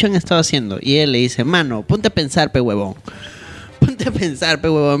 ¿qué chucha han estado haciendo? Y él le dice, mano, ponte a pensar, pe huevón.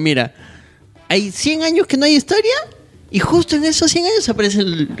 Mira, hay 100 años que no hay historia y justo en esos 100 años aparece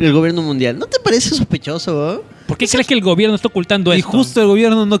el gobierno mundial. ¿No te parece sospechoso, ¿no? ¿Por qué crees que el gobierno está ocultando Y esto? justo el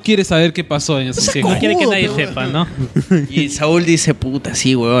gobierno no quiere saber qué pasó en esos 100 No años. quiere que nadie Joder, sepa, ¿no? Y Saúl dice, puta,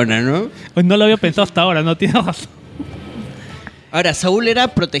 sí, huevona, ¿no? Pues no lo había pensado hasta ahora, ¿no? Tienes razón. Ahora, Saúl era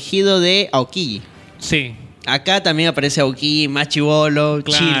protegido de Aokiji. Sí. Acá también aparece Aokiji, más chibolo,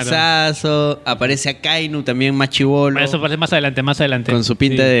 Claro. Chilzazo. Aparece a Kainu, también más chibolo. Para eso parece más adelante. Con su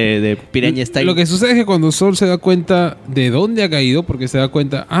pinta Sí. de piraña style. Lo que sucede es que cuando Sol se da cuenta de dónde ha caído, porque se da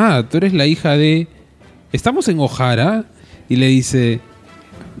cuenta, tú eres la hija de... Estamos en Ojara, y le dice,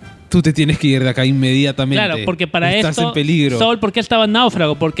 tú te tienes que ir de acá inmediatamente. Claro, porque para Estás esto, en peligro. Saul, ¿por qué estaba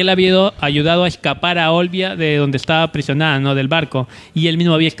náufrago? Porque él había ayudado a escapar a Olvia de donde estaba aprisionada, ¿no? Del barco. Y él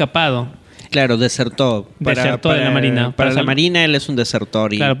mismo había escapado. Claro, desertó. Desertó de la Marina. Para la Para Marina él es un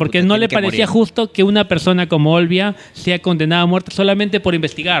desertor. Y, Claro, porque puta, no tiene le que parecía morir. justo que una persona como Olvia sea condenada a muerte solamente por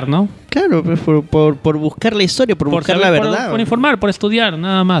investigar, ¿no? Claro, pues, por buscar la historia, por buscar saber, la verdad. por informar, por estudiar,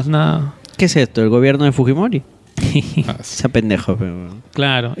 nada más, nada. ¿Qué es esto? ¿El gobierno de Fujimori? Ese pendejo, pero...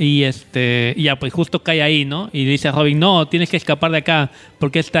 Claro, y ya pues justo cae ahí, ¿no? Y dice a Robin, no, tienes que escapar de acá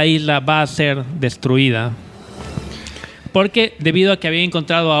porque esta isla va a ser destruida. Porque debido a que habían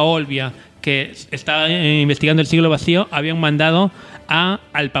encontrado a Olvia, que estaba investigando el siglo vacío, habían mandado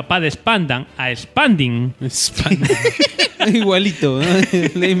al papá de Spandam, a Spanding. Igualito, ¿no?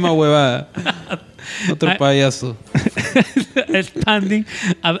 La misma huevada. Otro payaso. Spanding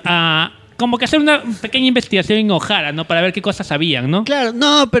como que hacer una pequeña investigación en O'Hara, ¿no? Para ver qué cosas sabían, ¿no? Claro,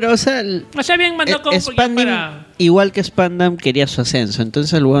 no, pero o sea... habían mandado como Spanding, para... igual que Spandam, quería su ascenso.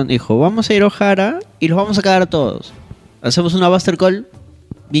 Entonces el weón dijo, vamos a ir a O'Hara y los vamos a cagar a todos. Hacemos una Buster Call,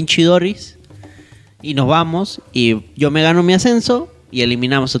 bien chidorris, y nos vamos, y yo me gano mi ascenso, y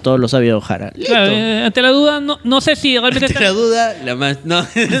eliminamos a todos los sabios de O'Hara. ¡Listo! Claro, ante la duda, no sé si realmente... Ante la duda, la más... No.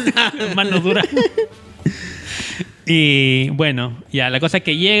 Mano dura. Y bueno, ya, la cosa es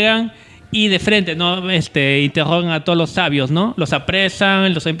que llegan... Y de frente, ¿no? Interrogan a todos los sabios, ¿no? Los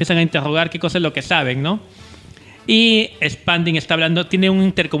apresan, los empiezan a interrogar qué cosa es lo que saben, ¿no? Y Spanding está hablando, tiene un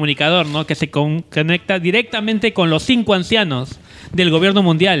intercomunicador, ¿no? Que se conecta directamente con los 5 ancianos del gobierno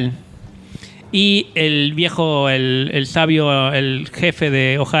mundial. Y el viejo, el sabio, el jefe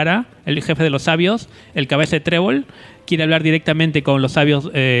de O'Hara, el jefe de los sabios, el cabeza de trébol, quiere hablar directamente con los sabios,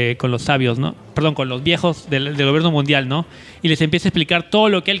 ¿no? Perdón, con los viejos del gobierno mundial, ¿no? Y les empieza a explicar todo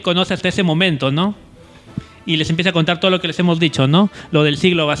lo que él conoce hasta ese momento, ¿no? Y les empieza a contar todo lo que les hemos dicho, ¿no? Lo del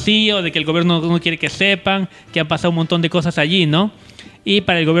siglo vacío, de que el gobierno no quiere que sepan, que han pasado un montón de cosas allí, ¿no? Y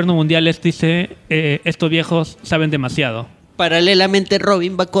para el gobierno mundial les dice, estos viejos saben demasiado. Paralelamente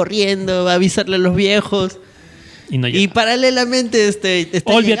Robin va corriendo, va a avisarle a los viejos. Y no llega. Y paralelamente está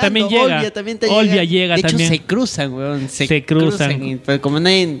Olvia llegando, también llega. Olvia también Olvia llega de hecho, también. se cruzan, weón. Se cruzan. Y, pues, como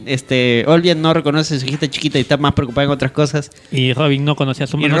nadie, Olvia no reconoce a su hijita chiquita y está más preocupada en otras cosas. Y Robin no conocía a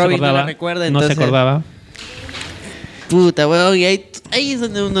su Y mamá, no se Robin no acordaba. la recuerda, No se entonces- acordaba. Puta, weón. Y ahí es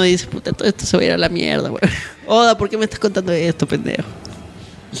donde uno dice, puta, todo esto se va a ir a la mierda, weón. Oda, ¿por qué me estás contando esto, pendejo?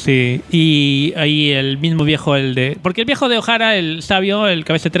 Sí, y ahí el mismo viejo, porque el viejo de O'Hara, el sabio, el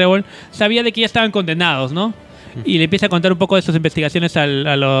cabeza de trébol, sabía de que ya estaban condenados, ¿no? Y le empieza a contar un poco de sus investigaciones a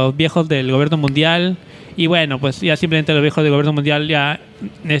los viejos del gobierno mundial. Y bueno, pues ya simplemente los viejos del gobierno mundial ya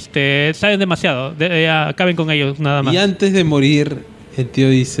saben demasiado. Ya acaben con ellos, nada más. Y antes de morir, el tío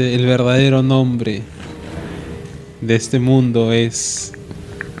dice, el verdadero nombre de este mundo es...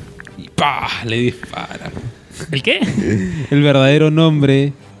 Y ¡pah! Le dispara. ¿El qué? El verdadero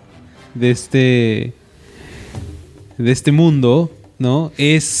nombre de este mundo, ¿no?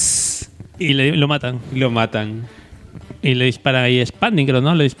 Es... Y lo matan. Lo matan. Y le dispara ahí Spanding, creo,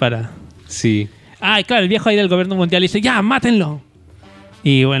 ¿no? Le dispara. Sí. Ah, y claro, el viejo ahí del gobierno mundial dice, ¡ya, mátenlo!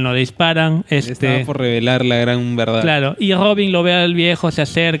 Y bueno, le disparan. Estaba por revelar la gran verdad. Claro, y Robin lo ve al viejo, se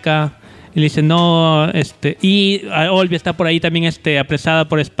acerca y le dice, no, y Olvia está por ahí también apresada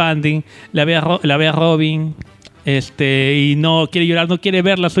por Spanding, la ve a Robin, y no quiere llorar, no quiere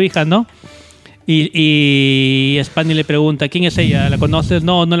verla a su hija, ¿no? Y Spanding le pregunta, ¿quién es ella? ¿La conoces?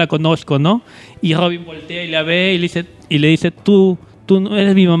 No, no la conozco, ¿no? Y Robin voltea y la ve y le dice, ¿tú no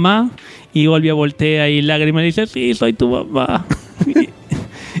eres mi mamá? Y Olvia voltea y lágrima le dice, sí, soy tu mamá.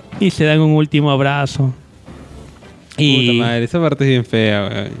 Y se dan un último abrazo. Puta madre, esa parte es bien fea,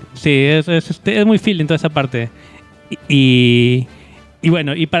 weón. Sí, es muy feeling toda esa parte. Y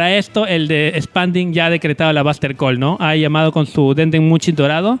bueno, y para esto el de Spanding ya ha decretado la Buster Call, ¿no? Ha llamado con su Denden Muchin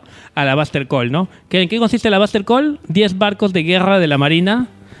dorado a la Buster Call, ¿no? ¿En qué consiste la Buster Call? 10 barcos de guerra de la Marina.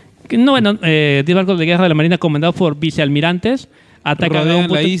 10 barcos de guerra de la Marina comandados por vicealmirantes. Atacan a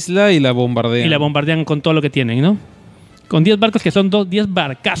rodean la isla y la bombardean. Y la bombardean con todo lo que tienen, ¿no? Con 10 barcos que son 10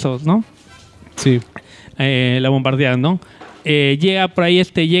 barcazos, ¿no? Sí. La bombardean, ¿no? Llega por ahí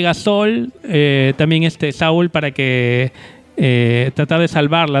llega Sol, también Saul para que tratar de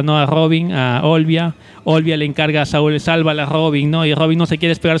salvarla, ¿no? A Robin, a Olvia. Olvia le encarga a Saul, sálvala a Robin, ¿no? Y Robin no se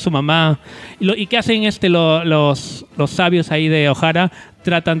quiere despegar a su mamá. ¿Y qué hacen los sabios ahí de O'Hara?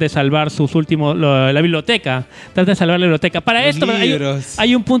 Tratan de salvar sus últimos... la biblioteca. Tratan de salvar la biblioteca. Para Los esto libros.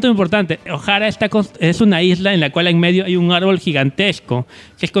 hay un punto importante. O'Hara es una isla en la cual en medio hay un árbol gigantesco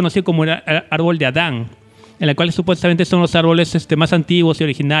que es conocido como el árbol de Adán, en la cual supuestamente son los árboles más antiguos y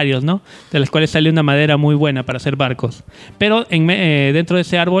originarios, ¿no? De los cuales sale una madera muy buena para hacer barcos. Pero dentro de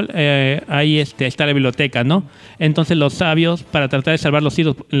ese árbol ahí está la biblioteca, ¿no? Entonces los sabios, para tratar de salvar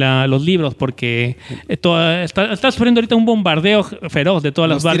los libros, porque está sufriendo ahorita un bombardeo feroz de todos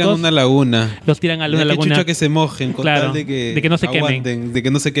los barcos. Los tiran a una laguna. Los tiran a una laguna. Chucha que se mojen, con Claro, tal de que no se aguanten, quemen. de que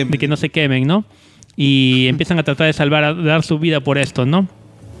no se quemen. De que no se quemen, ¿no? Y empiezan a tratar de dar su vida por esto, ¿no?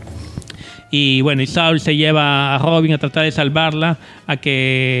 Y bueno, y Saul se lleva a Robin a tratar de salvarla, a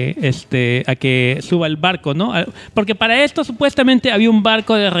que suba el barco, ¿no? Porque para esto supuestamente había un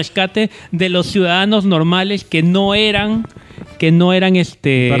barco de rescate de los ciudadanos normales que no eran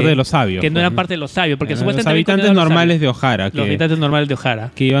parte de los sabios. Que no eran parte de los sabios, porque supuestamente los habitantes normales de O'Hara. Los habitantes normales de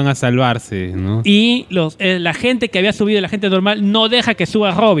O'Hara. Que iban a salvarse, ¿no? Y la gente que había subido, la gente normal, no deja que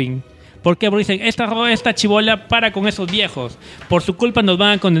suba Robin. ¿Por qué? Porque dicen, esta chibola para con esos viejos. Por su culpa nos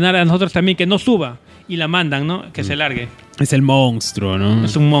van a condenar a nosotros también, que no suba. Y la mandan, ¿no? Que se largue. Es el monstruo, ¿no?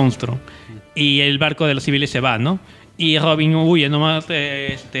 Es un monstruo. Y el barco de los civiles se va, ¿no? Y Robin huye nomás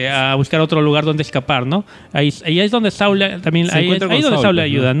a buscar otro lugar donde escapar, ¿no? Ahí es donde Saul también... Ahí donde Saul le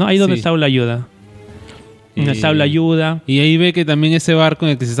ayuda, ¿no? Ahí donde Saul ayuda. Saul ayuda. Y ahí ve que también ese barco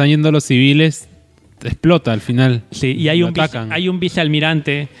en el que se están yendo los civiles explota al final. Sí, y hay un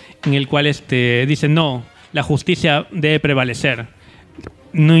vicealmirante en el cual dice, no, la justicia debe prevalecer.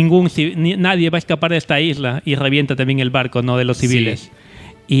 Nadie va a escapar de esta isla. Y revienta también el barco, ¿no? De los civiles. Sí.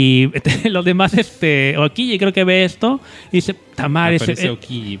 Y los demás, Okiyi creo que ve esto y dice, Tamar,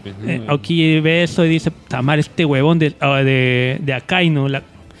 Okiyi, pues, ¿no? Okiyi ve eso y dice, Tamar, este huevón de Akainu.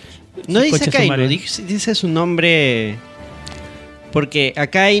 No dice Akainu, dice su nombre. Porque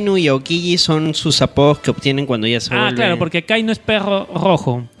Akainu y Okiyi son sus apodos que obtienen cuando ya se vuelven. Claro, porque Akainu es perro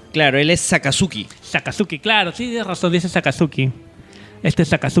rojo. Claro, él es Sakazuki. Sakazuki, claro, sí, de razón, dice Sakazuki. Este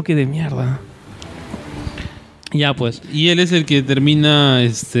Sakazuki de mierda. Ya, pues. Y él es el que termina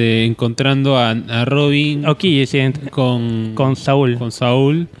encontrando a Robin. Okiyi, sí, con Saul. Con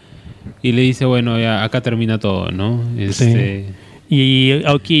Saul. Y le dice, bueno, ya acá termina todo, ¿no? Sí. Y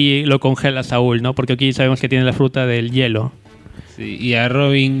Okiyi lo congela a Saul, ¿no? Porque Okiyi sabemos que tiene la fruta del hielo. Sí, y a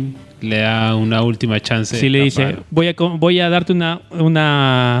Robin le da una última chance. Sí, le dice, voy a darte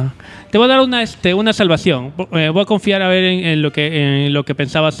te voy a dar una salvación. Voy a confiar a ver en lo que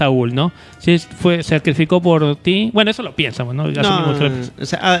pensaba Saúl, ¿no? Si se sacrificó por ti. Bueno, eso lo piensamos, ¿no? O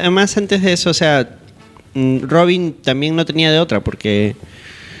sea, además, antes de eso, o sea, Robin también no tenía de otra, porque,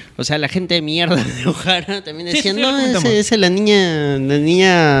 o sea, la gente de mierda de O'Hara también decía, esa es la niña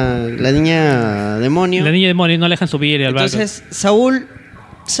demonio. La niña demonio, no la dejan subir al barco. Entonces, Saúl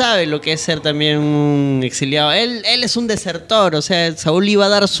sabe lo que es ser también un exiliado. Él es un desertor, o sea, Saúl iba a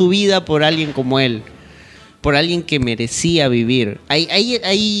dar su vida por alguien como él, por alguien que merecía vivir.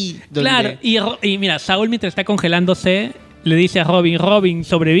 Ahí donde... Claro, y mira, Saúl mientras está congelándose le dice a Robin,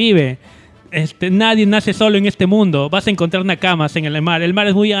 sobrevive. Nadie nace solo en este mundo. Vas a encontrar nakamas en el mar. El mar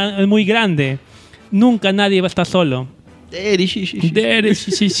es muy grande. Nunca nadie va a estar solo.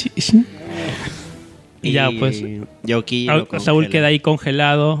 Y ya, pues. Saúl queda ahí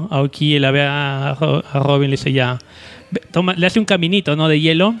congelado. Aoki la ve a Robin y le dice, ya. Toma, le hace un caminito, ¿no? De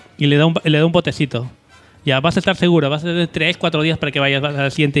hielo y le da un botecito. Ya, vas a estar seguro. Vas a tener 3-4 días para que vayas a la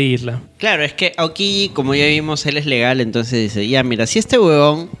siguiente isla. Claro, es que Aoki, como ya vimos, él es legal. Entonces dice, ya, mira, si este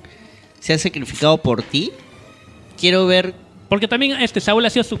huevón se ha sacrificado por ti, quiero ver... Porque también Saúl ha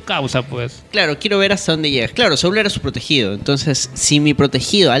sido su causa, pues. Claro, quiero ver hasta dónde llegas. Claro, Saúl era su protegido. Entonces, si mi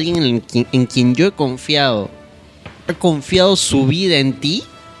protegido, alguien en quien yo he confiado su vida en ti,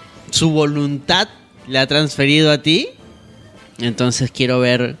 su voluntad la ha transferido a ti, entonces quiero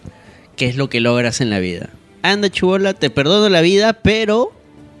ver qué es lo que logras en la vida. Anda, chubola, te perdono la vida, pero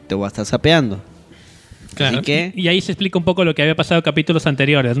te voy a estar sapeando. Claro. Así que... Y ahí se explica un poco lo que había pasado en capítulos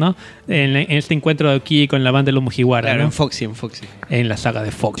anteriores, ¿no? En este encuentro de Okiyi con la banda de los Mugiwara. Claro, ¿no? en Foxy. En la saga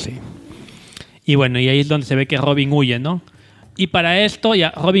de Foxy. Y bueno, y ahí es donde se ve que Robin huye, ¿no? Y para esto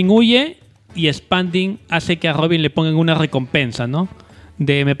ya Robin huye y Spanding hace que a Robin le pongan una recompensa, ¿no?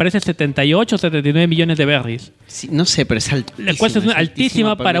 De, me parece, 78 o 79 millones de berries. Sí, no sé, pero es altísima. La cual es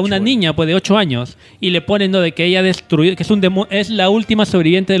altísima para una niña, pues, de 8 años. Y le ponen, ¿no? De que ella ha destruido, que es la última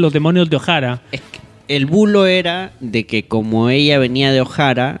sobreviviente de los demonios de O'Hara. Es que el bulo era de que como ella venía de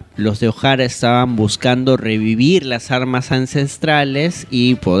O'Hara, los de O'Hara estaban buscando revivir las armas ancestrales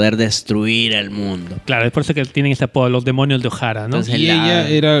y poder destruir el mundo. Claro, es por eso que tienen ese apodo, los demonios de O'Hara, ¿no? Entonces, ella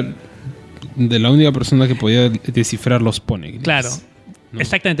era de la única persona que podía descifrar los poneglyphs. Claro, ¿no?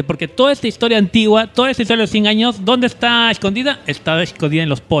 Exactamente, porque toda esta historia antigua, toda esta historia de los 100 años, ¿dónde está escondida? Está escondida en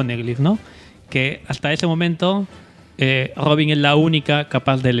los poneglyphs, ¿no? Que hasta ese momento... Robin es la única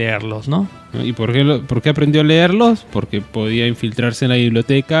capaz de leerlos, ¿no? ¿Y por qué aprendió a leerlos? Porque podía infiltrarse en la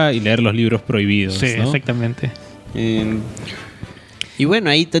biblioteca y leer los libros prohibidos, sí, ¿no? Exactamente. Y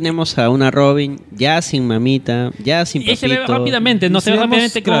bueno, ahí tenemos a una Robin ya sin mamita, ya sin papito. Y se ve rápidamente, ¿no? Se ve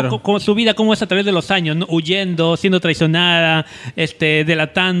rápidamente como su vida, cómo es a través de los años, ¿no? Huyendo, siendo traicionada,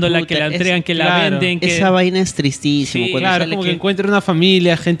 delatándola, Puta, que la entregan, que la venden. Que... Esa vaina es tristísima. Sí, Claro, como que encuentra una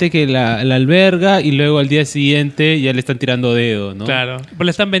familia, gente que la alberga y luego al día siguiente ya le están tirando dedo, ¿no? Claro, pues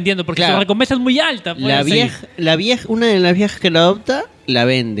la están vendiendo porque Claro. su recompensa es muy alta. Pues, La vieja, una de las viejas que la adopta, la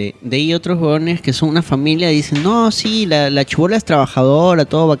vende. De ahí otros huevones que son una familia dicen, no, sí, la chibola es trabajadora,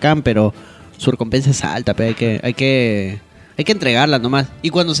 todo bacán, pero su recompensa es alta, pero hay que entregarla nomás. Y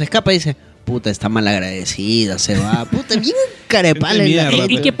cuando se escapa dice, puta, está mal agradecida, se va. Puta, bien carepala en la Mierda,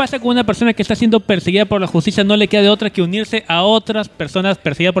 gente. ¿Y qué pasa con una persona que está siendo perseguida por la justicia? No le queda de otra que unirse a otras personas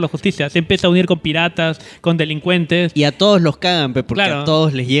perseguidas por la justicia. Se empieza a unir con piratas, con delincuentes. Y a todos los cagan, porque Claro. a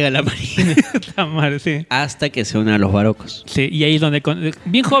todos les llega la marina. La madre, sí. Hasta que se unen a los barocos. Sí, y ahí es donde,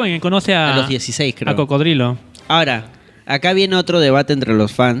 bien joven, conoce A los 16, creo. a Cocodrilo. Ahora, acá viene otro debate entre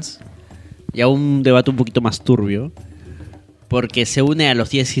los fans. Ya un debate un poquito más turbio. Porque se une a los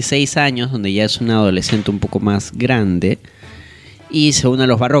 16 años, donde ya es un adolescente un poco más grande. Y se une a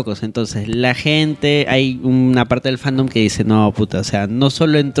los barrocos. Entonces, la gente, hay una parte del fandom que dice, no, puta, o sea, no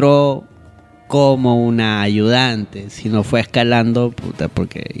solo entró como una ayudante, sino fue escalando, puta,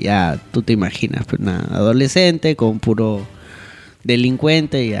 porque ya tú te imaginas, pues, una adolescente con puro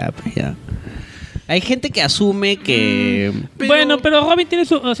delincuente, ya, pues ya. Hay gente que asume que... Bueno, pero Robin tiene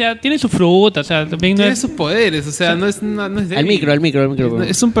su fruta, o sea, también no Tiene es... sus poderes, o sea, no es débil. Al micro.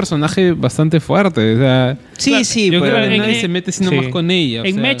 Es un personaje bastante fuerte, o sea... Sí, sí, Yo pero... creo que nadie se mete sino sí. más con ella. o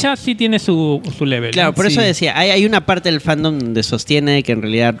En sea, Mecha sí tiene su level. Claro, ¿no? por Sí. eso decía, hay una parte del fandom donde sostiene que en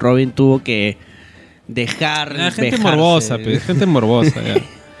realidad Robin tuvo que dejar... gente dejarse. morbosa, gente morbosa, ya.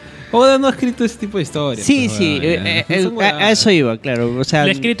 Oda no ha escrito ese tipo de historias. Sí, pues, sí, weón, ya. Son a huevadas. eso iba, claro. O sea, Lo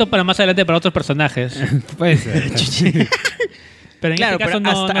he escrito para más adelante para otros personajes. Puede ser. Pero en claro, este caso pero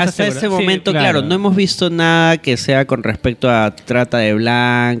no se hasta asegura. ese Sí, momento, claro. claro, no hemos visto nada que sea con respecto a trata de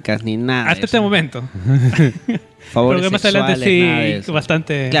blancas ni nada. hasta de este eso. momento. Favores Porque más adelante sexuales, nada de sí, eso.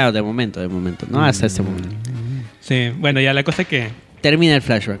 bastante... Claro, de momento, ¿no? Hasta este momento. Sí, bueno, ya la cosa es que... Termina el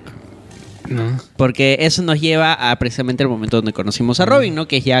flashback. No. Porque eso nos lleva a precisamente el momento donde conocimos a Robin, ¿no?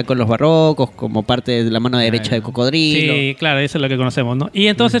 Que es ya con los barrocos, como parte de la mano derecha de Cocodrilo. Sí, claro, eso es lo que conocemos, ¿no? Y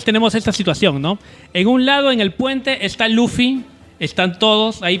entonces tenemos esta situación, ¿no? En un lado, en el puente, está Luffy, están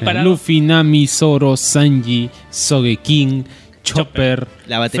todos ahí parados. Luffy, Nami, Zoro, Sanji, Sogeking, Chopper,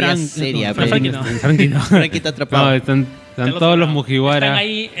 La batería Frank- seria. no, pero- Frankie no. Frankie no. Frankie está atrapado. No, están Están todos los Están Mugiwara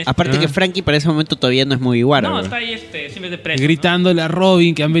ahí... Aparte que Frankie para ese momento todavía no es muy igual. No, está ahí siempre de preso, gritándole a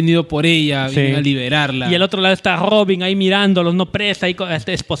Robin que han venido por ella, Sí. vienen a liberarla. ¿no? Y al otro lado está Robin ahí mirándolos, no presa, ahí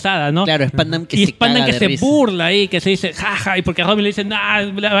esposada, ¿no? Claro, Spandam que y se Spandam caga que de se risa. burla ahí, que se dice, jaja, y porque a Robin le dice, nah,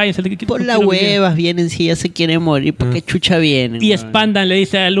 váyanse. Por las huevas vienen si ya se quieren morir, porque chucha vienen. Y weón. Spandam le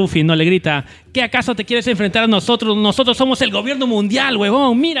dice a Luffy, no le grita, ¿qué acaso te quieres enfrentar a nosotros? Nosotros somos el gobierno mundial,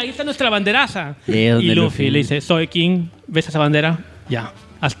 huevón. Mira, ahí está nuestra banderaza. Y es donde Y Luffy Luffy le dice, Soy King, ¿ves esa bandera? Ya,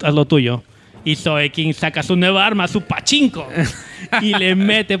 haz lo tuyo. Y Soy King saca su nueva arma, su pachinko. Y le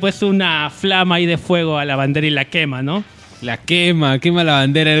mete pues una flama ahí de fuego a la bandera y la quema, ¿no? La quema la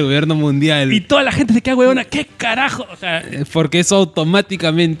bandera del gobierno mundial. Y toda la gente se queda huevona, ¿qué carajo? O sea, Porque eso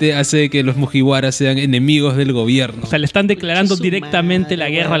automáticamente hace que los Mugiwara sean enemigos del gobierno. le están declarando Su directamente madre, la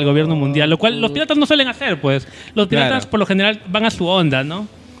guerra al huevón. gobierno mundial, lo cual los piratas no suelen hacer, pues. Los piratas Claro. por lo general van a su onda, ¿no?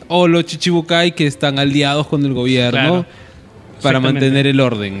 O los Chichibukai que están aliados con el gobierno Claro. para Exactamente. mantener el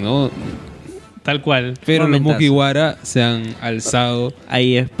orden, ¿no? Tal cual. Pero los Momentazo. Mugiwara se han alzado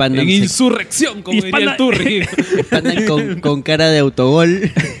Ahí Spandam en se- insurrección, como Y diría el Spandam- Turri. Spandam con cara de autogol.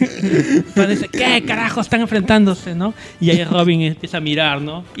 Dice, ¿qué carajo están enfrentándose, no? Y ahí Robin empieza a mirar,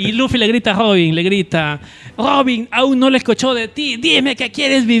 ¿no? Y Luffy le grita a Robin, Robin, aún no le escuchó de ti, dime que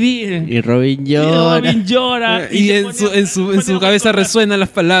quieres vivir. Y Robin Y llora. Robin llora. Y se en pone- su, en su, en pone su a cabeza llorar. resuenan las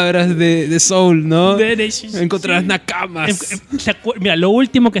palabras de Soul, ¿no? De- Encontrarás sí. nakamas. Mira, lo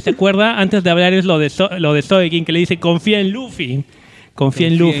último que se acuerda antes de hablar es lo de Sogeking, que le dice, confía en Luffy. Confía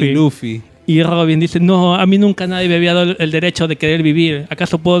en Luffy. Y Robin dice, no, a mí nunca nadie me había dado el derecho de querer vivir.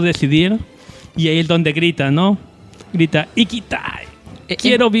 ¿Acaso puedo decidir? Y ahí es donde grita, ¿no? Grita, Ikitai,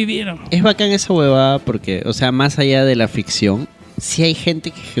 quiero vivir. Es bacán esa huevada porque, o sea, más allá de la ficción, sí hay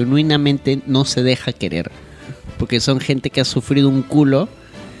gente que genuinamente no se deja querer. Porque son gente que ha sufrido un culo.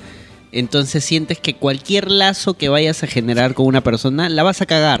 Entonces sientes que cualquier lazo que vayas a generar con una persona, la vas a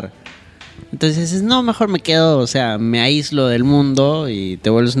cagar. Entonces dices, no, mejor me quedo, o sea, me aíslo del mundo y te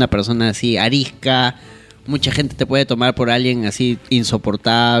vuelves una persona así arisca. Mucha gente te puede tomar por alguien así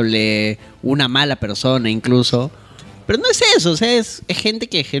insoportable, una mala persona incluso. Pero no es eso, o sea, es gente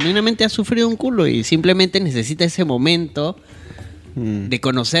que genuinamente ha sufrido un culo y simplemente necesita ese momento de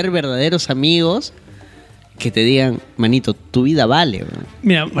conocer verdaderos amigos que te digan, manito, tu vida vale. Bro.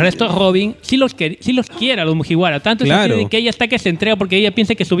 Mira, para esto Robin sí los quiere a los Mugiwara. Tanto es así de que ella está que se entrega porque ella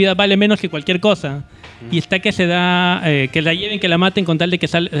piensa que su vida vale menos que cualquier cosa. Y está que se da, que la lleven, que la maten con tal de que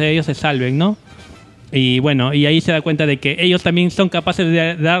ellos se salven, ¿no? Y bueno, y ahí se da cuenta de que ellos también son capaces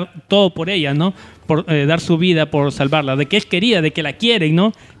de dar todo por ella, ¿no? Por dar su vida por salvarla, de que es querida, de que la quieren,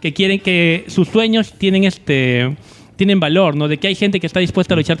 ¿no? Que quieren que sus sueños tienen valor, ¿no? De que hay gente que está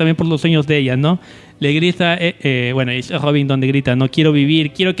dispuesta a luchar también por los sueños de ella, ¿no? Le grita, bueno, es Robin donde grita, no quiero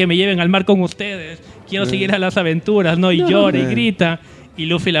vivir, quiero que me lleven al mar con ustedes, quiero seguir a las aventuras, ¿no? Y llora y grita, y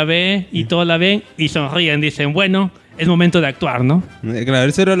Luffy la ve, y todos la ven, y sonríen, dicen, bueno, es momento de actuar, ¿no? Claro,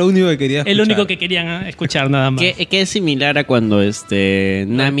 eso era lo único que quería escuchar. El único que querían escuchar, nada más. Que es similar a cuando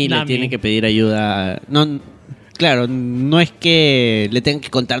Nami le tiene que pedir ayuda. No, claro, no es que le tengan que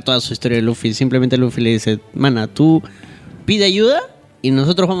contar toda su historia de Luffy, simplemente Luffy le dice, mana, tú pide ayuda y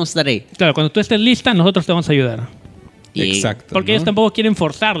nosotros vamos a estar ahí. Claro, cuando tú estés lista, nosotros te vamos a ayudar. Exacto. Porque ellos tampoco quieren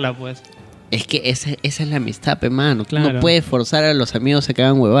forzarla, pues. Es que esa es la amistad, mano. Claro. No puedes forzar a los amigos a que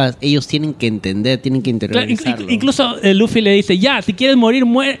hagan huevadas. Ellos tienen que entender, tienen que internalizarlo. Claro, incluso Luffy le dice, ya, si quieres morir,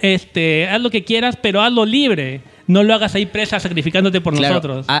 haz lo que quieras, pero hazlo libre. No lo hagas ahí presa sacrificándote por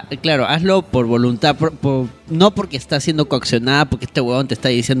nosotros. Claro, hazlo por voluntad, no porque estás siendo coaccionada, porque este huevón te está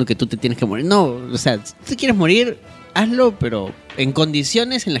diciendo que tú te tienes que morir. No, o sea, si tú quieres morir, hazlo, pero en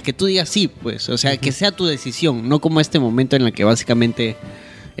condiciones en las que tú digas sí, pues. O sea, que sea tu decisión, no como este momento en el que básicamente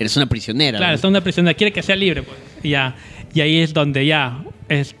eres una prisionera. Claro, es una prisionera, quiere que sea libre, pues. Ya. Y ahí es donde ya,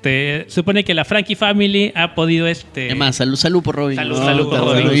 supone que la Frankie Family ha podido, Además, salud por Robin. Salud por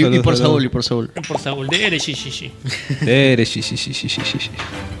Robin. Y por Saúl, y por Saúl. Por Saúl, de Ereshishi. Sí.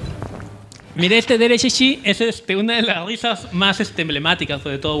 Mira, de Ereshishi es una de las risas más emblemáticas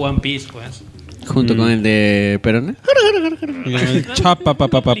de todo One Piece, pues. Junto con el de Perona. Chapa, pa.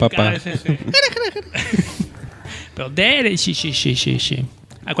 Pero de Ereshishi.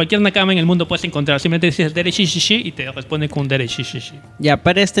 A cualquier nakama en el mundo puedes encontrar. Simplemente dices Dereshishi y te responde con Dereshishi. Ya,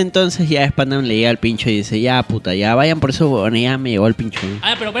 para entonces ya Spandam le llega al pincho y dice, ya puta, ya vayan por eso, bueno, ya me llegó el pincho.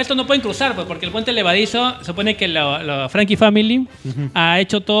 Pero para esto no pueden cruzar, pues, porque el puente levadizo, se supone que la Frankie Family ha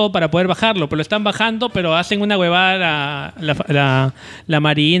hecho todo para poder bajarlo, pero lo están bajando, pero hacen una huevada la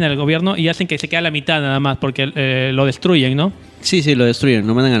marina, el gobierno, y hacen que se quede a la mitad nada más, porque lo destruyen, ¿no? Sí, lo destruyen,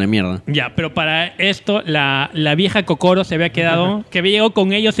 lo mandan a la mierda. Ya, pero para esto, la vieja Kokoro se había quedado, que había llegado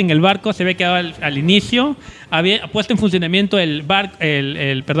con ellos en el barco, se había quedado al inicio, había puesto en funcionamiento el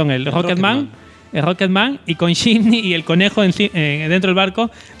Rocketman. El Rocketman, y con Shinny y el conejo dentro del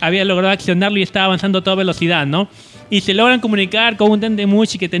barco, había logrado accionarlo y estaba avanzando a toda velocidad, ¿no? Y se logran comunicar con un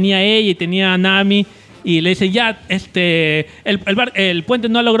Dendemushi que tenía ella y tenía a Nami. Y le dice, ya, el puente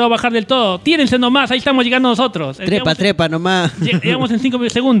no ha logrado bajar del todo. Tírense nomás, ahí estamos llegando nosotros. Trepa nomás. Llegamos en 5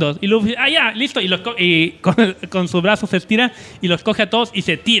 segundos. Y Luffy, ya, listo. Y con sus brazos se estira y los coge a todos y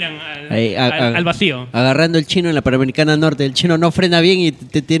se tiran al vacío. Agarrando el chino en la Panamericana Norte. El chino no frena bien y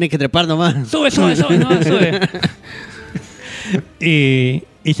te tiene que trepar nomás. Sube, sube. Y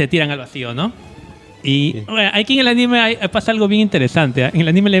se tiran al vacío, ¿no? Y bueno, aquí en el anime pasa algo bien interesante. En el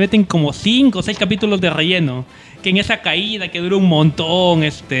anime le meten como 5 o 6 capítulos de relleno. Que en esa caída que dura un montón,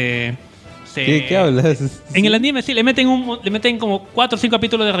 ¿Qué hablas? En el anime sí, le meten como 4 o 5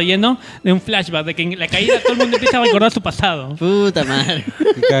 capítulos de relleno de un flashback. De que en la caída todo el mundo empieza a recordar su pasado. Puta madre.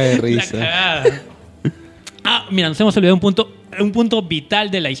 Me cae de risa. La cagada. Mira, nos hemos olvidado un punto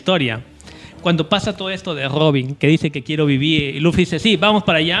vital de la historia. Cuando pasa todo esto de Robin, que dice que quiero vivir, y Luffy dice, sí, vamos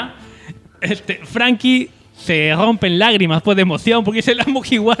para allá. Frankie se rompe en lágrimas pues, de emoción porque dice la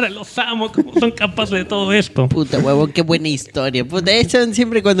Mugiwara, los amo, como son capaces de todo esto. Puta huevón, qué buena historia. Puta, echan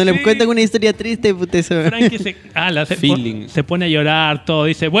siempre cuando le cuentan una historia triste, puta eso. Frankie se pone a llorar, todo.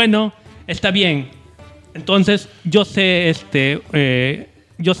 Dice, bueno, está bien. Entonces, yo sé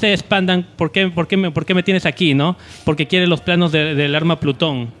Spandam, ¿por qué me tienes aquí, no? Porque quiere los planos del arma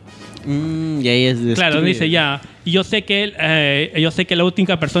Plutón. Y ahí es claro, dice ya. Y yo sé que la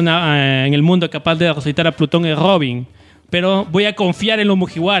única persona en el mundo capaz de resucitar a Plutón es Robin. Pero voy a confiar en los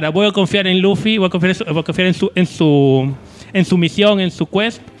Mugiwara, voy a confiar en Luffy, voy a confiar en su misión, en su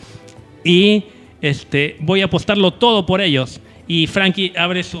quest. Y voy a apostarlo todo por ellos. Y Frankie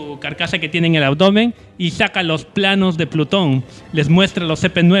abre su carcasa que tiene en el abdomen y saca los planos de Plutón. Les muestra los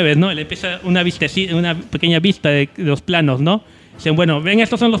CP9, ¿no? Le empieza una pequeña vista de los planos, ¿no? Dicen, bueno, ven,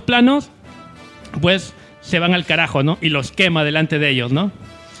 estos son los planos, pues se van al carajo, ¿no? Y los quema delante de ellos, ¿no?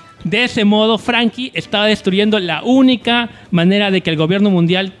 De ese modo, Frankie estaba destruyendo la única manera de que el gobierno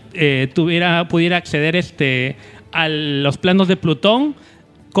mundial pudiera acceder a los planos de Plutón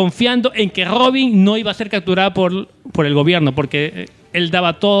confiando en que Robin no iba a ser capturada por el gobierno, porque él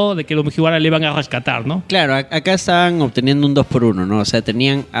daba todo de que los Mugiwara le iban a rescatar, ¿no? Claro, acá estaban obteniendo un 2x1, ¿no? O sea,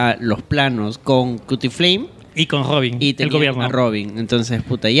 tenían a los planos con Cutie Flame y con Robin, y el gobierno. a Robin. Entonces,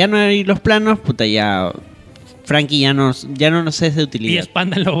 puta, ya no hay los planos, puta, ya Frankie ya no nos es de utilidad. Y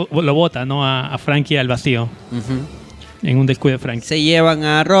Spandam lo bota, ¿no? A Frankie al vacío. En un descuido de Frankie. Se llevan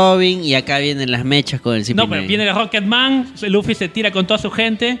a Robin y acá vienen las mechas con el CP9. No, pero viene el Rocketman, Luffy se tira con toda su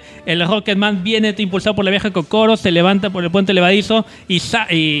gente, el Rocketman viene impulsado por la vieja Kokoro, se levanta por el puente levadizo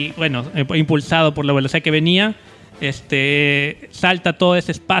y bueno, impulsado por la velocidad que venía, salta todo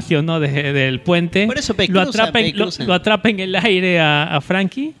ese espacio, ¿no? del puente. Por eso lo atrapa en el aire a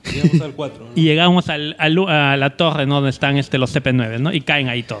Frankie. Llegamos al 4, ¿no? Y llegamos a la torre, ¿no? Donde están los CP9, ¿no? Y caen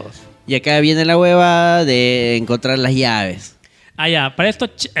ahí todos. Y acá viene la hueva de encontrar las llaves. Ah, ya. Para esto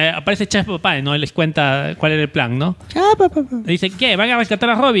aparece Chef Papá, ¿no? Y les cuenta cuál era el plan, ¿no? Dice, ¿qué? ¿Van a rescatar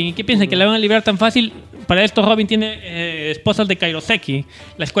a Robin? ¿Y qué piensan? ¿Que la van a liberar tan fácil? Para esto Robin tiene esposas de Kairoseki,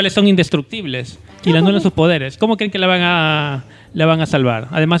 las cuales son indestructibles y le anulan sus poderes. ¿Cómo creen que la van a salvar?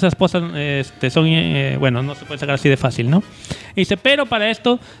 Además, las esposas son... bueno, no se puede sacar así de fácil, ¿no? Y dice, pero para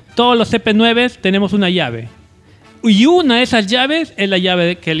esto, todos los CP9 tenemos una llave. Y una de esas llaves es la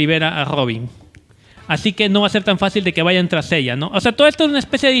llave que libera a Robin. Así que no va a ser tan fácil de que vayan tras ella, ¿no? O sea, todo esto es una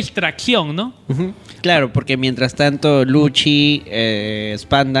especie de distracción, ¿no? Claro, porque mientras tanto Lucci,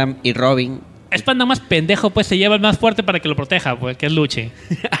 Spandam y Robin... Spandam más pendejo, pues se lleva el más fuerte para que lo proteja, pues, que es Lucci.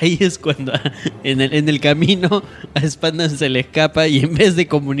 Ahí es cuando en el camino a Spandam se le escapa y en vez de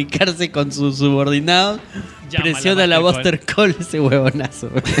comunicarse con sus subordinados, presiona la Buster Call ese huevonazo.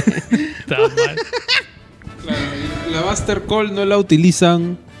 Está mal. Claro, la Buster Call no la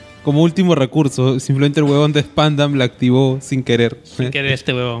utilizan como último recurso. Simplemente el huevón de Spandam la activó sin querer. Sin querer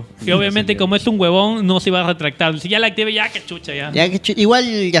este huevón. Y obviamente como es un huevón, no se iba a retractar. Si ya la activé, ya que chucha, ya.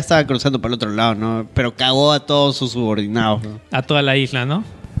 Igual ya estaba cruzando para el otro lado, ¿no? Pero cagó a todos sus subordinados, ¿no? A toda la isla, ¿no?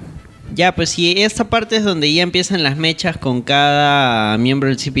 Ya, pues sí, esta parte es donde ya empiezan las mechas con cada miembro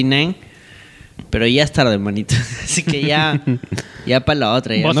del CP9. Pero ya es tarde, manito. Así que ya para la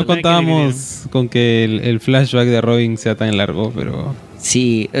otra. Ya. No contábamos con que el flashback de Robin sea tan largo, pero...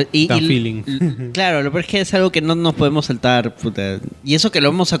 Sí, feeling. Claro, lo peor es que es algo que no nos podemos saltar, puta. Y eso que lo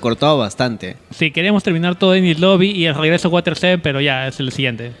hemos acortado bastante. Sí, queremos terminar todo en Enies Lobby y el regreso a Water 7, pero ya es el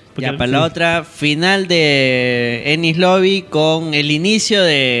siguiente. Ya, para la otra, final de Enies Lobby con el inicio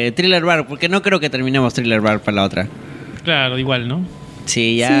de Thriller Bark, porque no creo que terminemos Thriller Bark para la otra. Claro, igual, ¿no?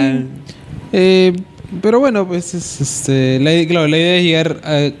 Sí, ya... Sí. Pero bueno, pues la idea es llegar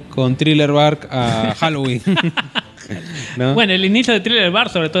con Thriller Bark a Halloween. ¿No? Bueno, el inicio de Thriller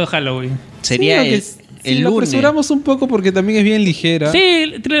Bark, sobre todo Halloween. Sería el lo lunes. apresuramos un poco porque también es bien ligera.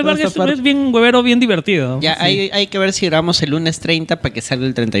 Sí, Thriller Bark es bien huevero, bien divertido. Ya, sí. hay que ver si grabamos el lunes 30 para que salga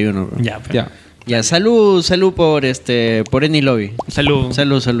el 31. Bro. Ya, pues. Ya, salud por Enies Lobby. Salud.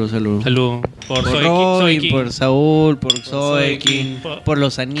 Salud. Por Robin, por Saúl, por Soekin, por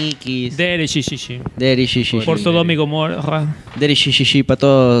los Anikis. Dere Shishishi. Por Sodoma y Gomorra. Dere Shishishi para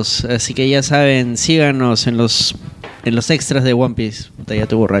todos. Así que ya saben, síganos en los extras de One Piece. Puta, ya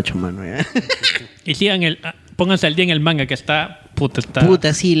estoy borracho, mano. ¿Ya? Y sigan pónganse al día en el manga que está...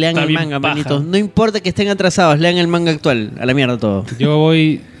 Puta, sí, lean el manga, manitos. No importa que estén atrasados, lean el manga actual. A la mierda todo. Yo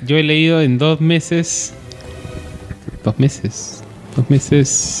he leído en 2 meses. 2 meses.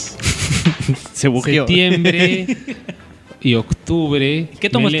 Se bujeó. Septiembre y octubre. ¿Qué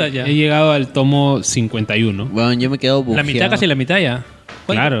tomo está ya? He llegado al tomo 51. Bueno, yo me quedo bujeado. La mitad, casi la mitad ya.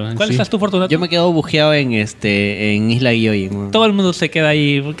 ¿Cuál sí. estás tú, Fortunato? Yo me quedo bujeado en Isla Gyojin. Todo el mundo se queda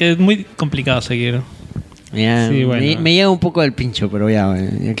ahí porque es muy complicado seguir. Ya, sí, bueno. me llega un poco del pincho, pero ya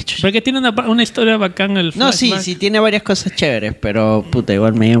qué chucha. Porque tiene una historia bacana el No, sí, tiene varias cosas chéveres, pero puta,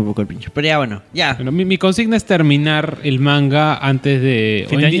 igual me llega un poco el pincho. Pero ya, bueno, ya. Bueno, mi consigna es terminar el manga antes de...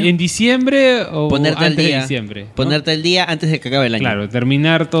 en diciembre o ponerte antes al día, de diciembre, ¿no? Ponerte el día antes de que acabe el año. Claro,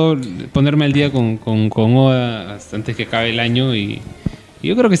 terminar todo, ponerme al día con Oda hasta antes que acabe el año y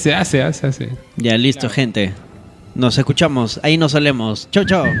yo creo que se hace. Ya, listo, claro. Gente. Nos escuchamos, ahí nos solemos. Chau,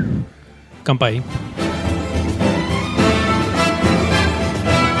 chau. Kampai.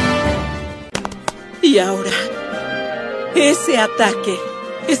 Y ahora, ese ataque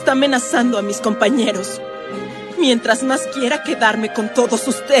está amenazando a mis compañeros. Mientras más quiera quedarme con todos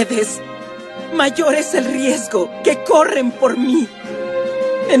ustedes, mayor es el riesgo que corren por mí.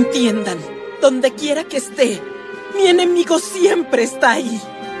 Entiendan, donde quiera que esté, mi enemigo siempre está ahí.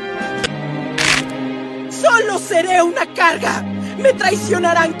 Solo seré una carga. Me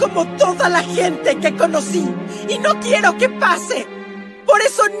traicionarán como toda la gente que conocí y no quiero que pase. Por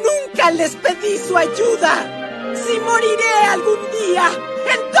eso nunca les pedí su ayuda. Si moriré algún día,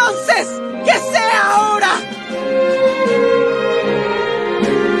 ¡Entonces, que sea ahora!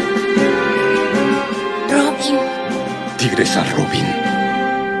 Robin. Tigresa Robin.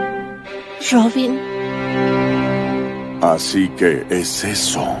 Robin. Así que es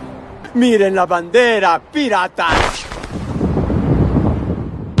eso. ¡Miren la bandera, piratas!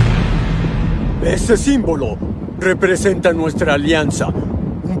 Ese símbolo representa nuestra alianza.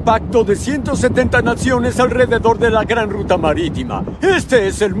 Un pacto de 170 naciones alrededor de la gran ruta marítima. ¡Este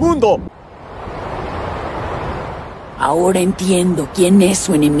es el mundo! Ahora entiendo quién es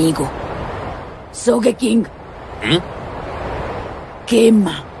su enemigo. Sogeking.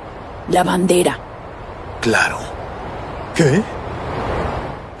 Quema la bandera. Claro. ¿Qué?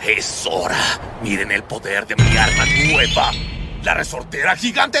 Es hora. Miren el poder de mi arma nueva. La resortera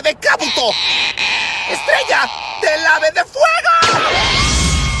gigante de Kabuto. ¡Estrella del ave de fuego!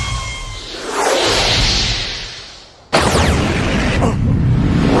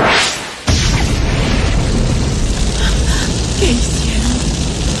 ¿Qué hicieron?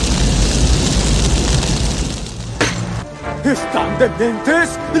 ¿Están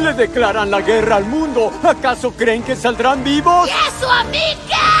dementes? ¿Le declaran la guerra al mundo? ¿Acaso creen que saldrán vivos? ¡Y eso a mí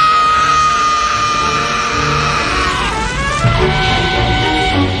qué!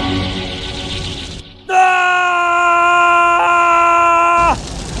 ¡Ah!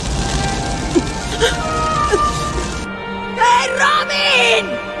 ¡Hey, Robin!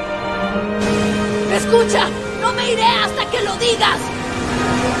 Escucha, no me iré hasta que lo digas.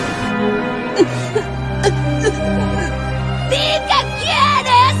 ¡Di que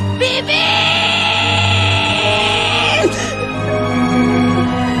quieres vivir!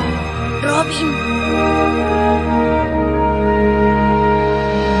 Robin.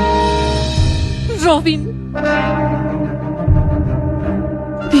 Robin.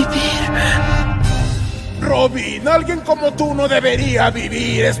 Vivir. Robin, alguien como tú no debería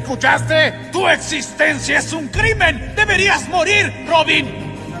vivir, ¿escuchaste? Tu existencia es un crimen. Deberías morir, Robin.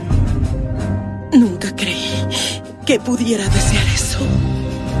 Nunca creí que pudiera desear eso.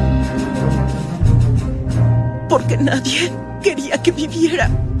 Porque nadie quería que viviera.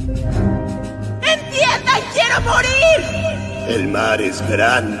 ¡Entiendan! ¡Quiero morir! El mar es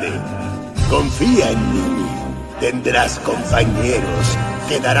grande. Confía en mí. Tendrás compañeros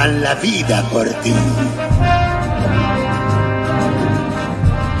que darán la vida por ti.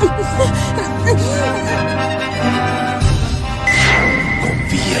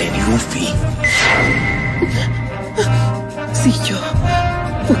 Confía en Luffy. Si yo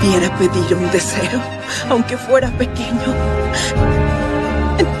pudiera pedir un deseo, aunque fuera pequeño,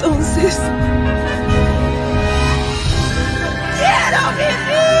 entonces... ¡quiero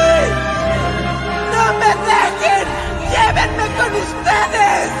vivir! ¡No me dejen! ¡Llévenme con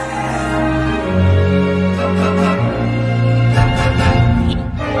ustedes!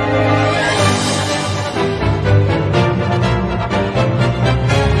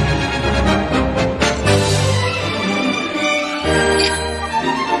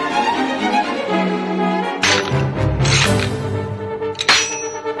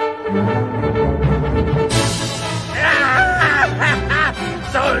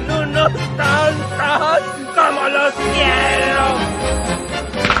 ¡Son unos tontos! ¡Como los quiero!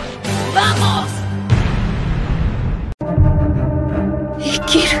 ¡Vamos!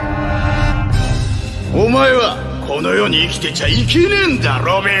 ¡Ikiru! お前はこの世に生きてちゃいけねえんだ、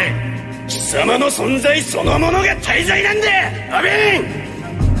ロビン。貴様の存在そのものが大罪なんだ、ロビ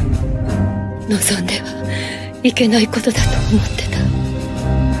ン。望んではいけないことだと思ってた。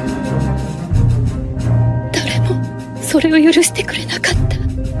誰もそれを許してくれなかった。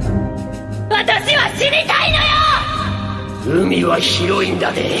私は死にたいのよ。海は広いん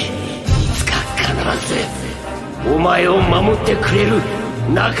だで。いつか必ずお前を守ってくれる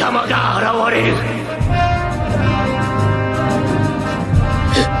仲間が現れる。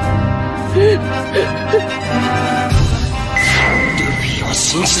ルフィを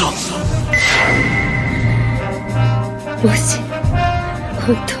信じろ。もし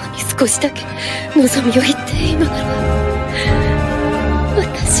本当に少しだけ望みを言っていいのなら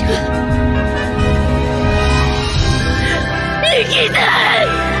私は生きたい。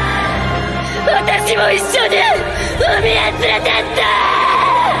私も一緒に海へ連れてって。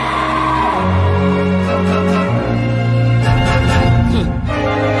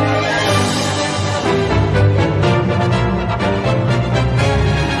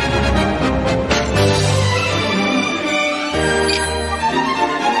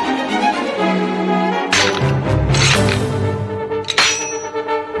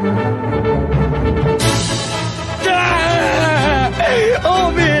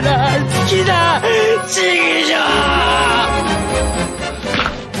おめえら好きだ。違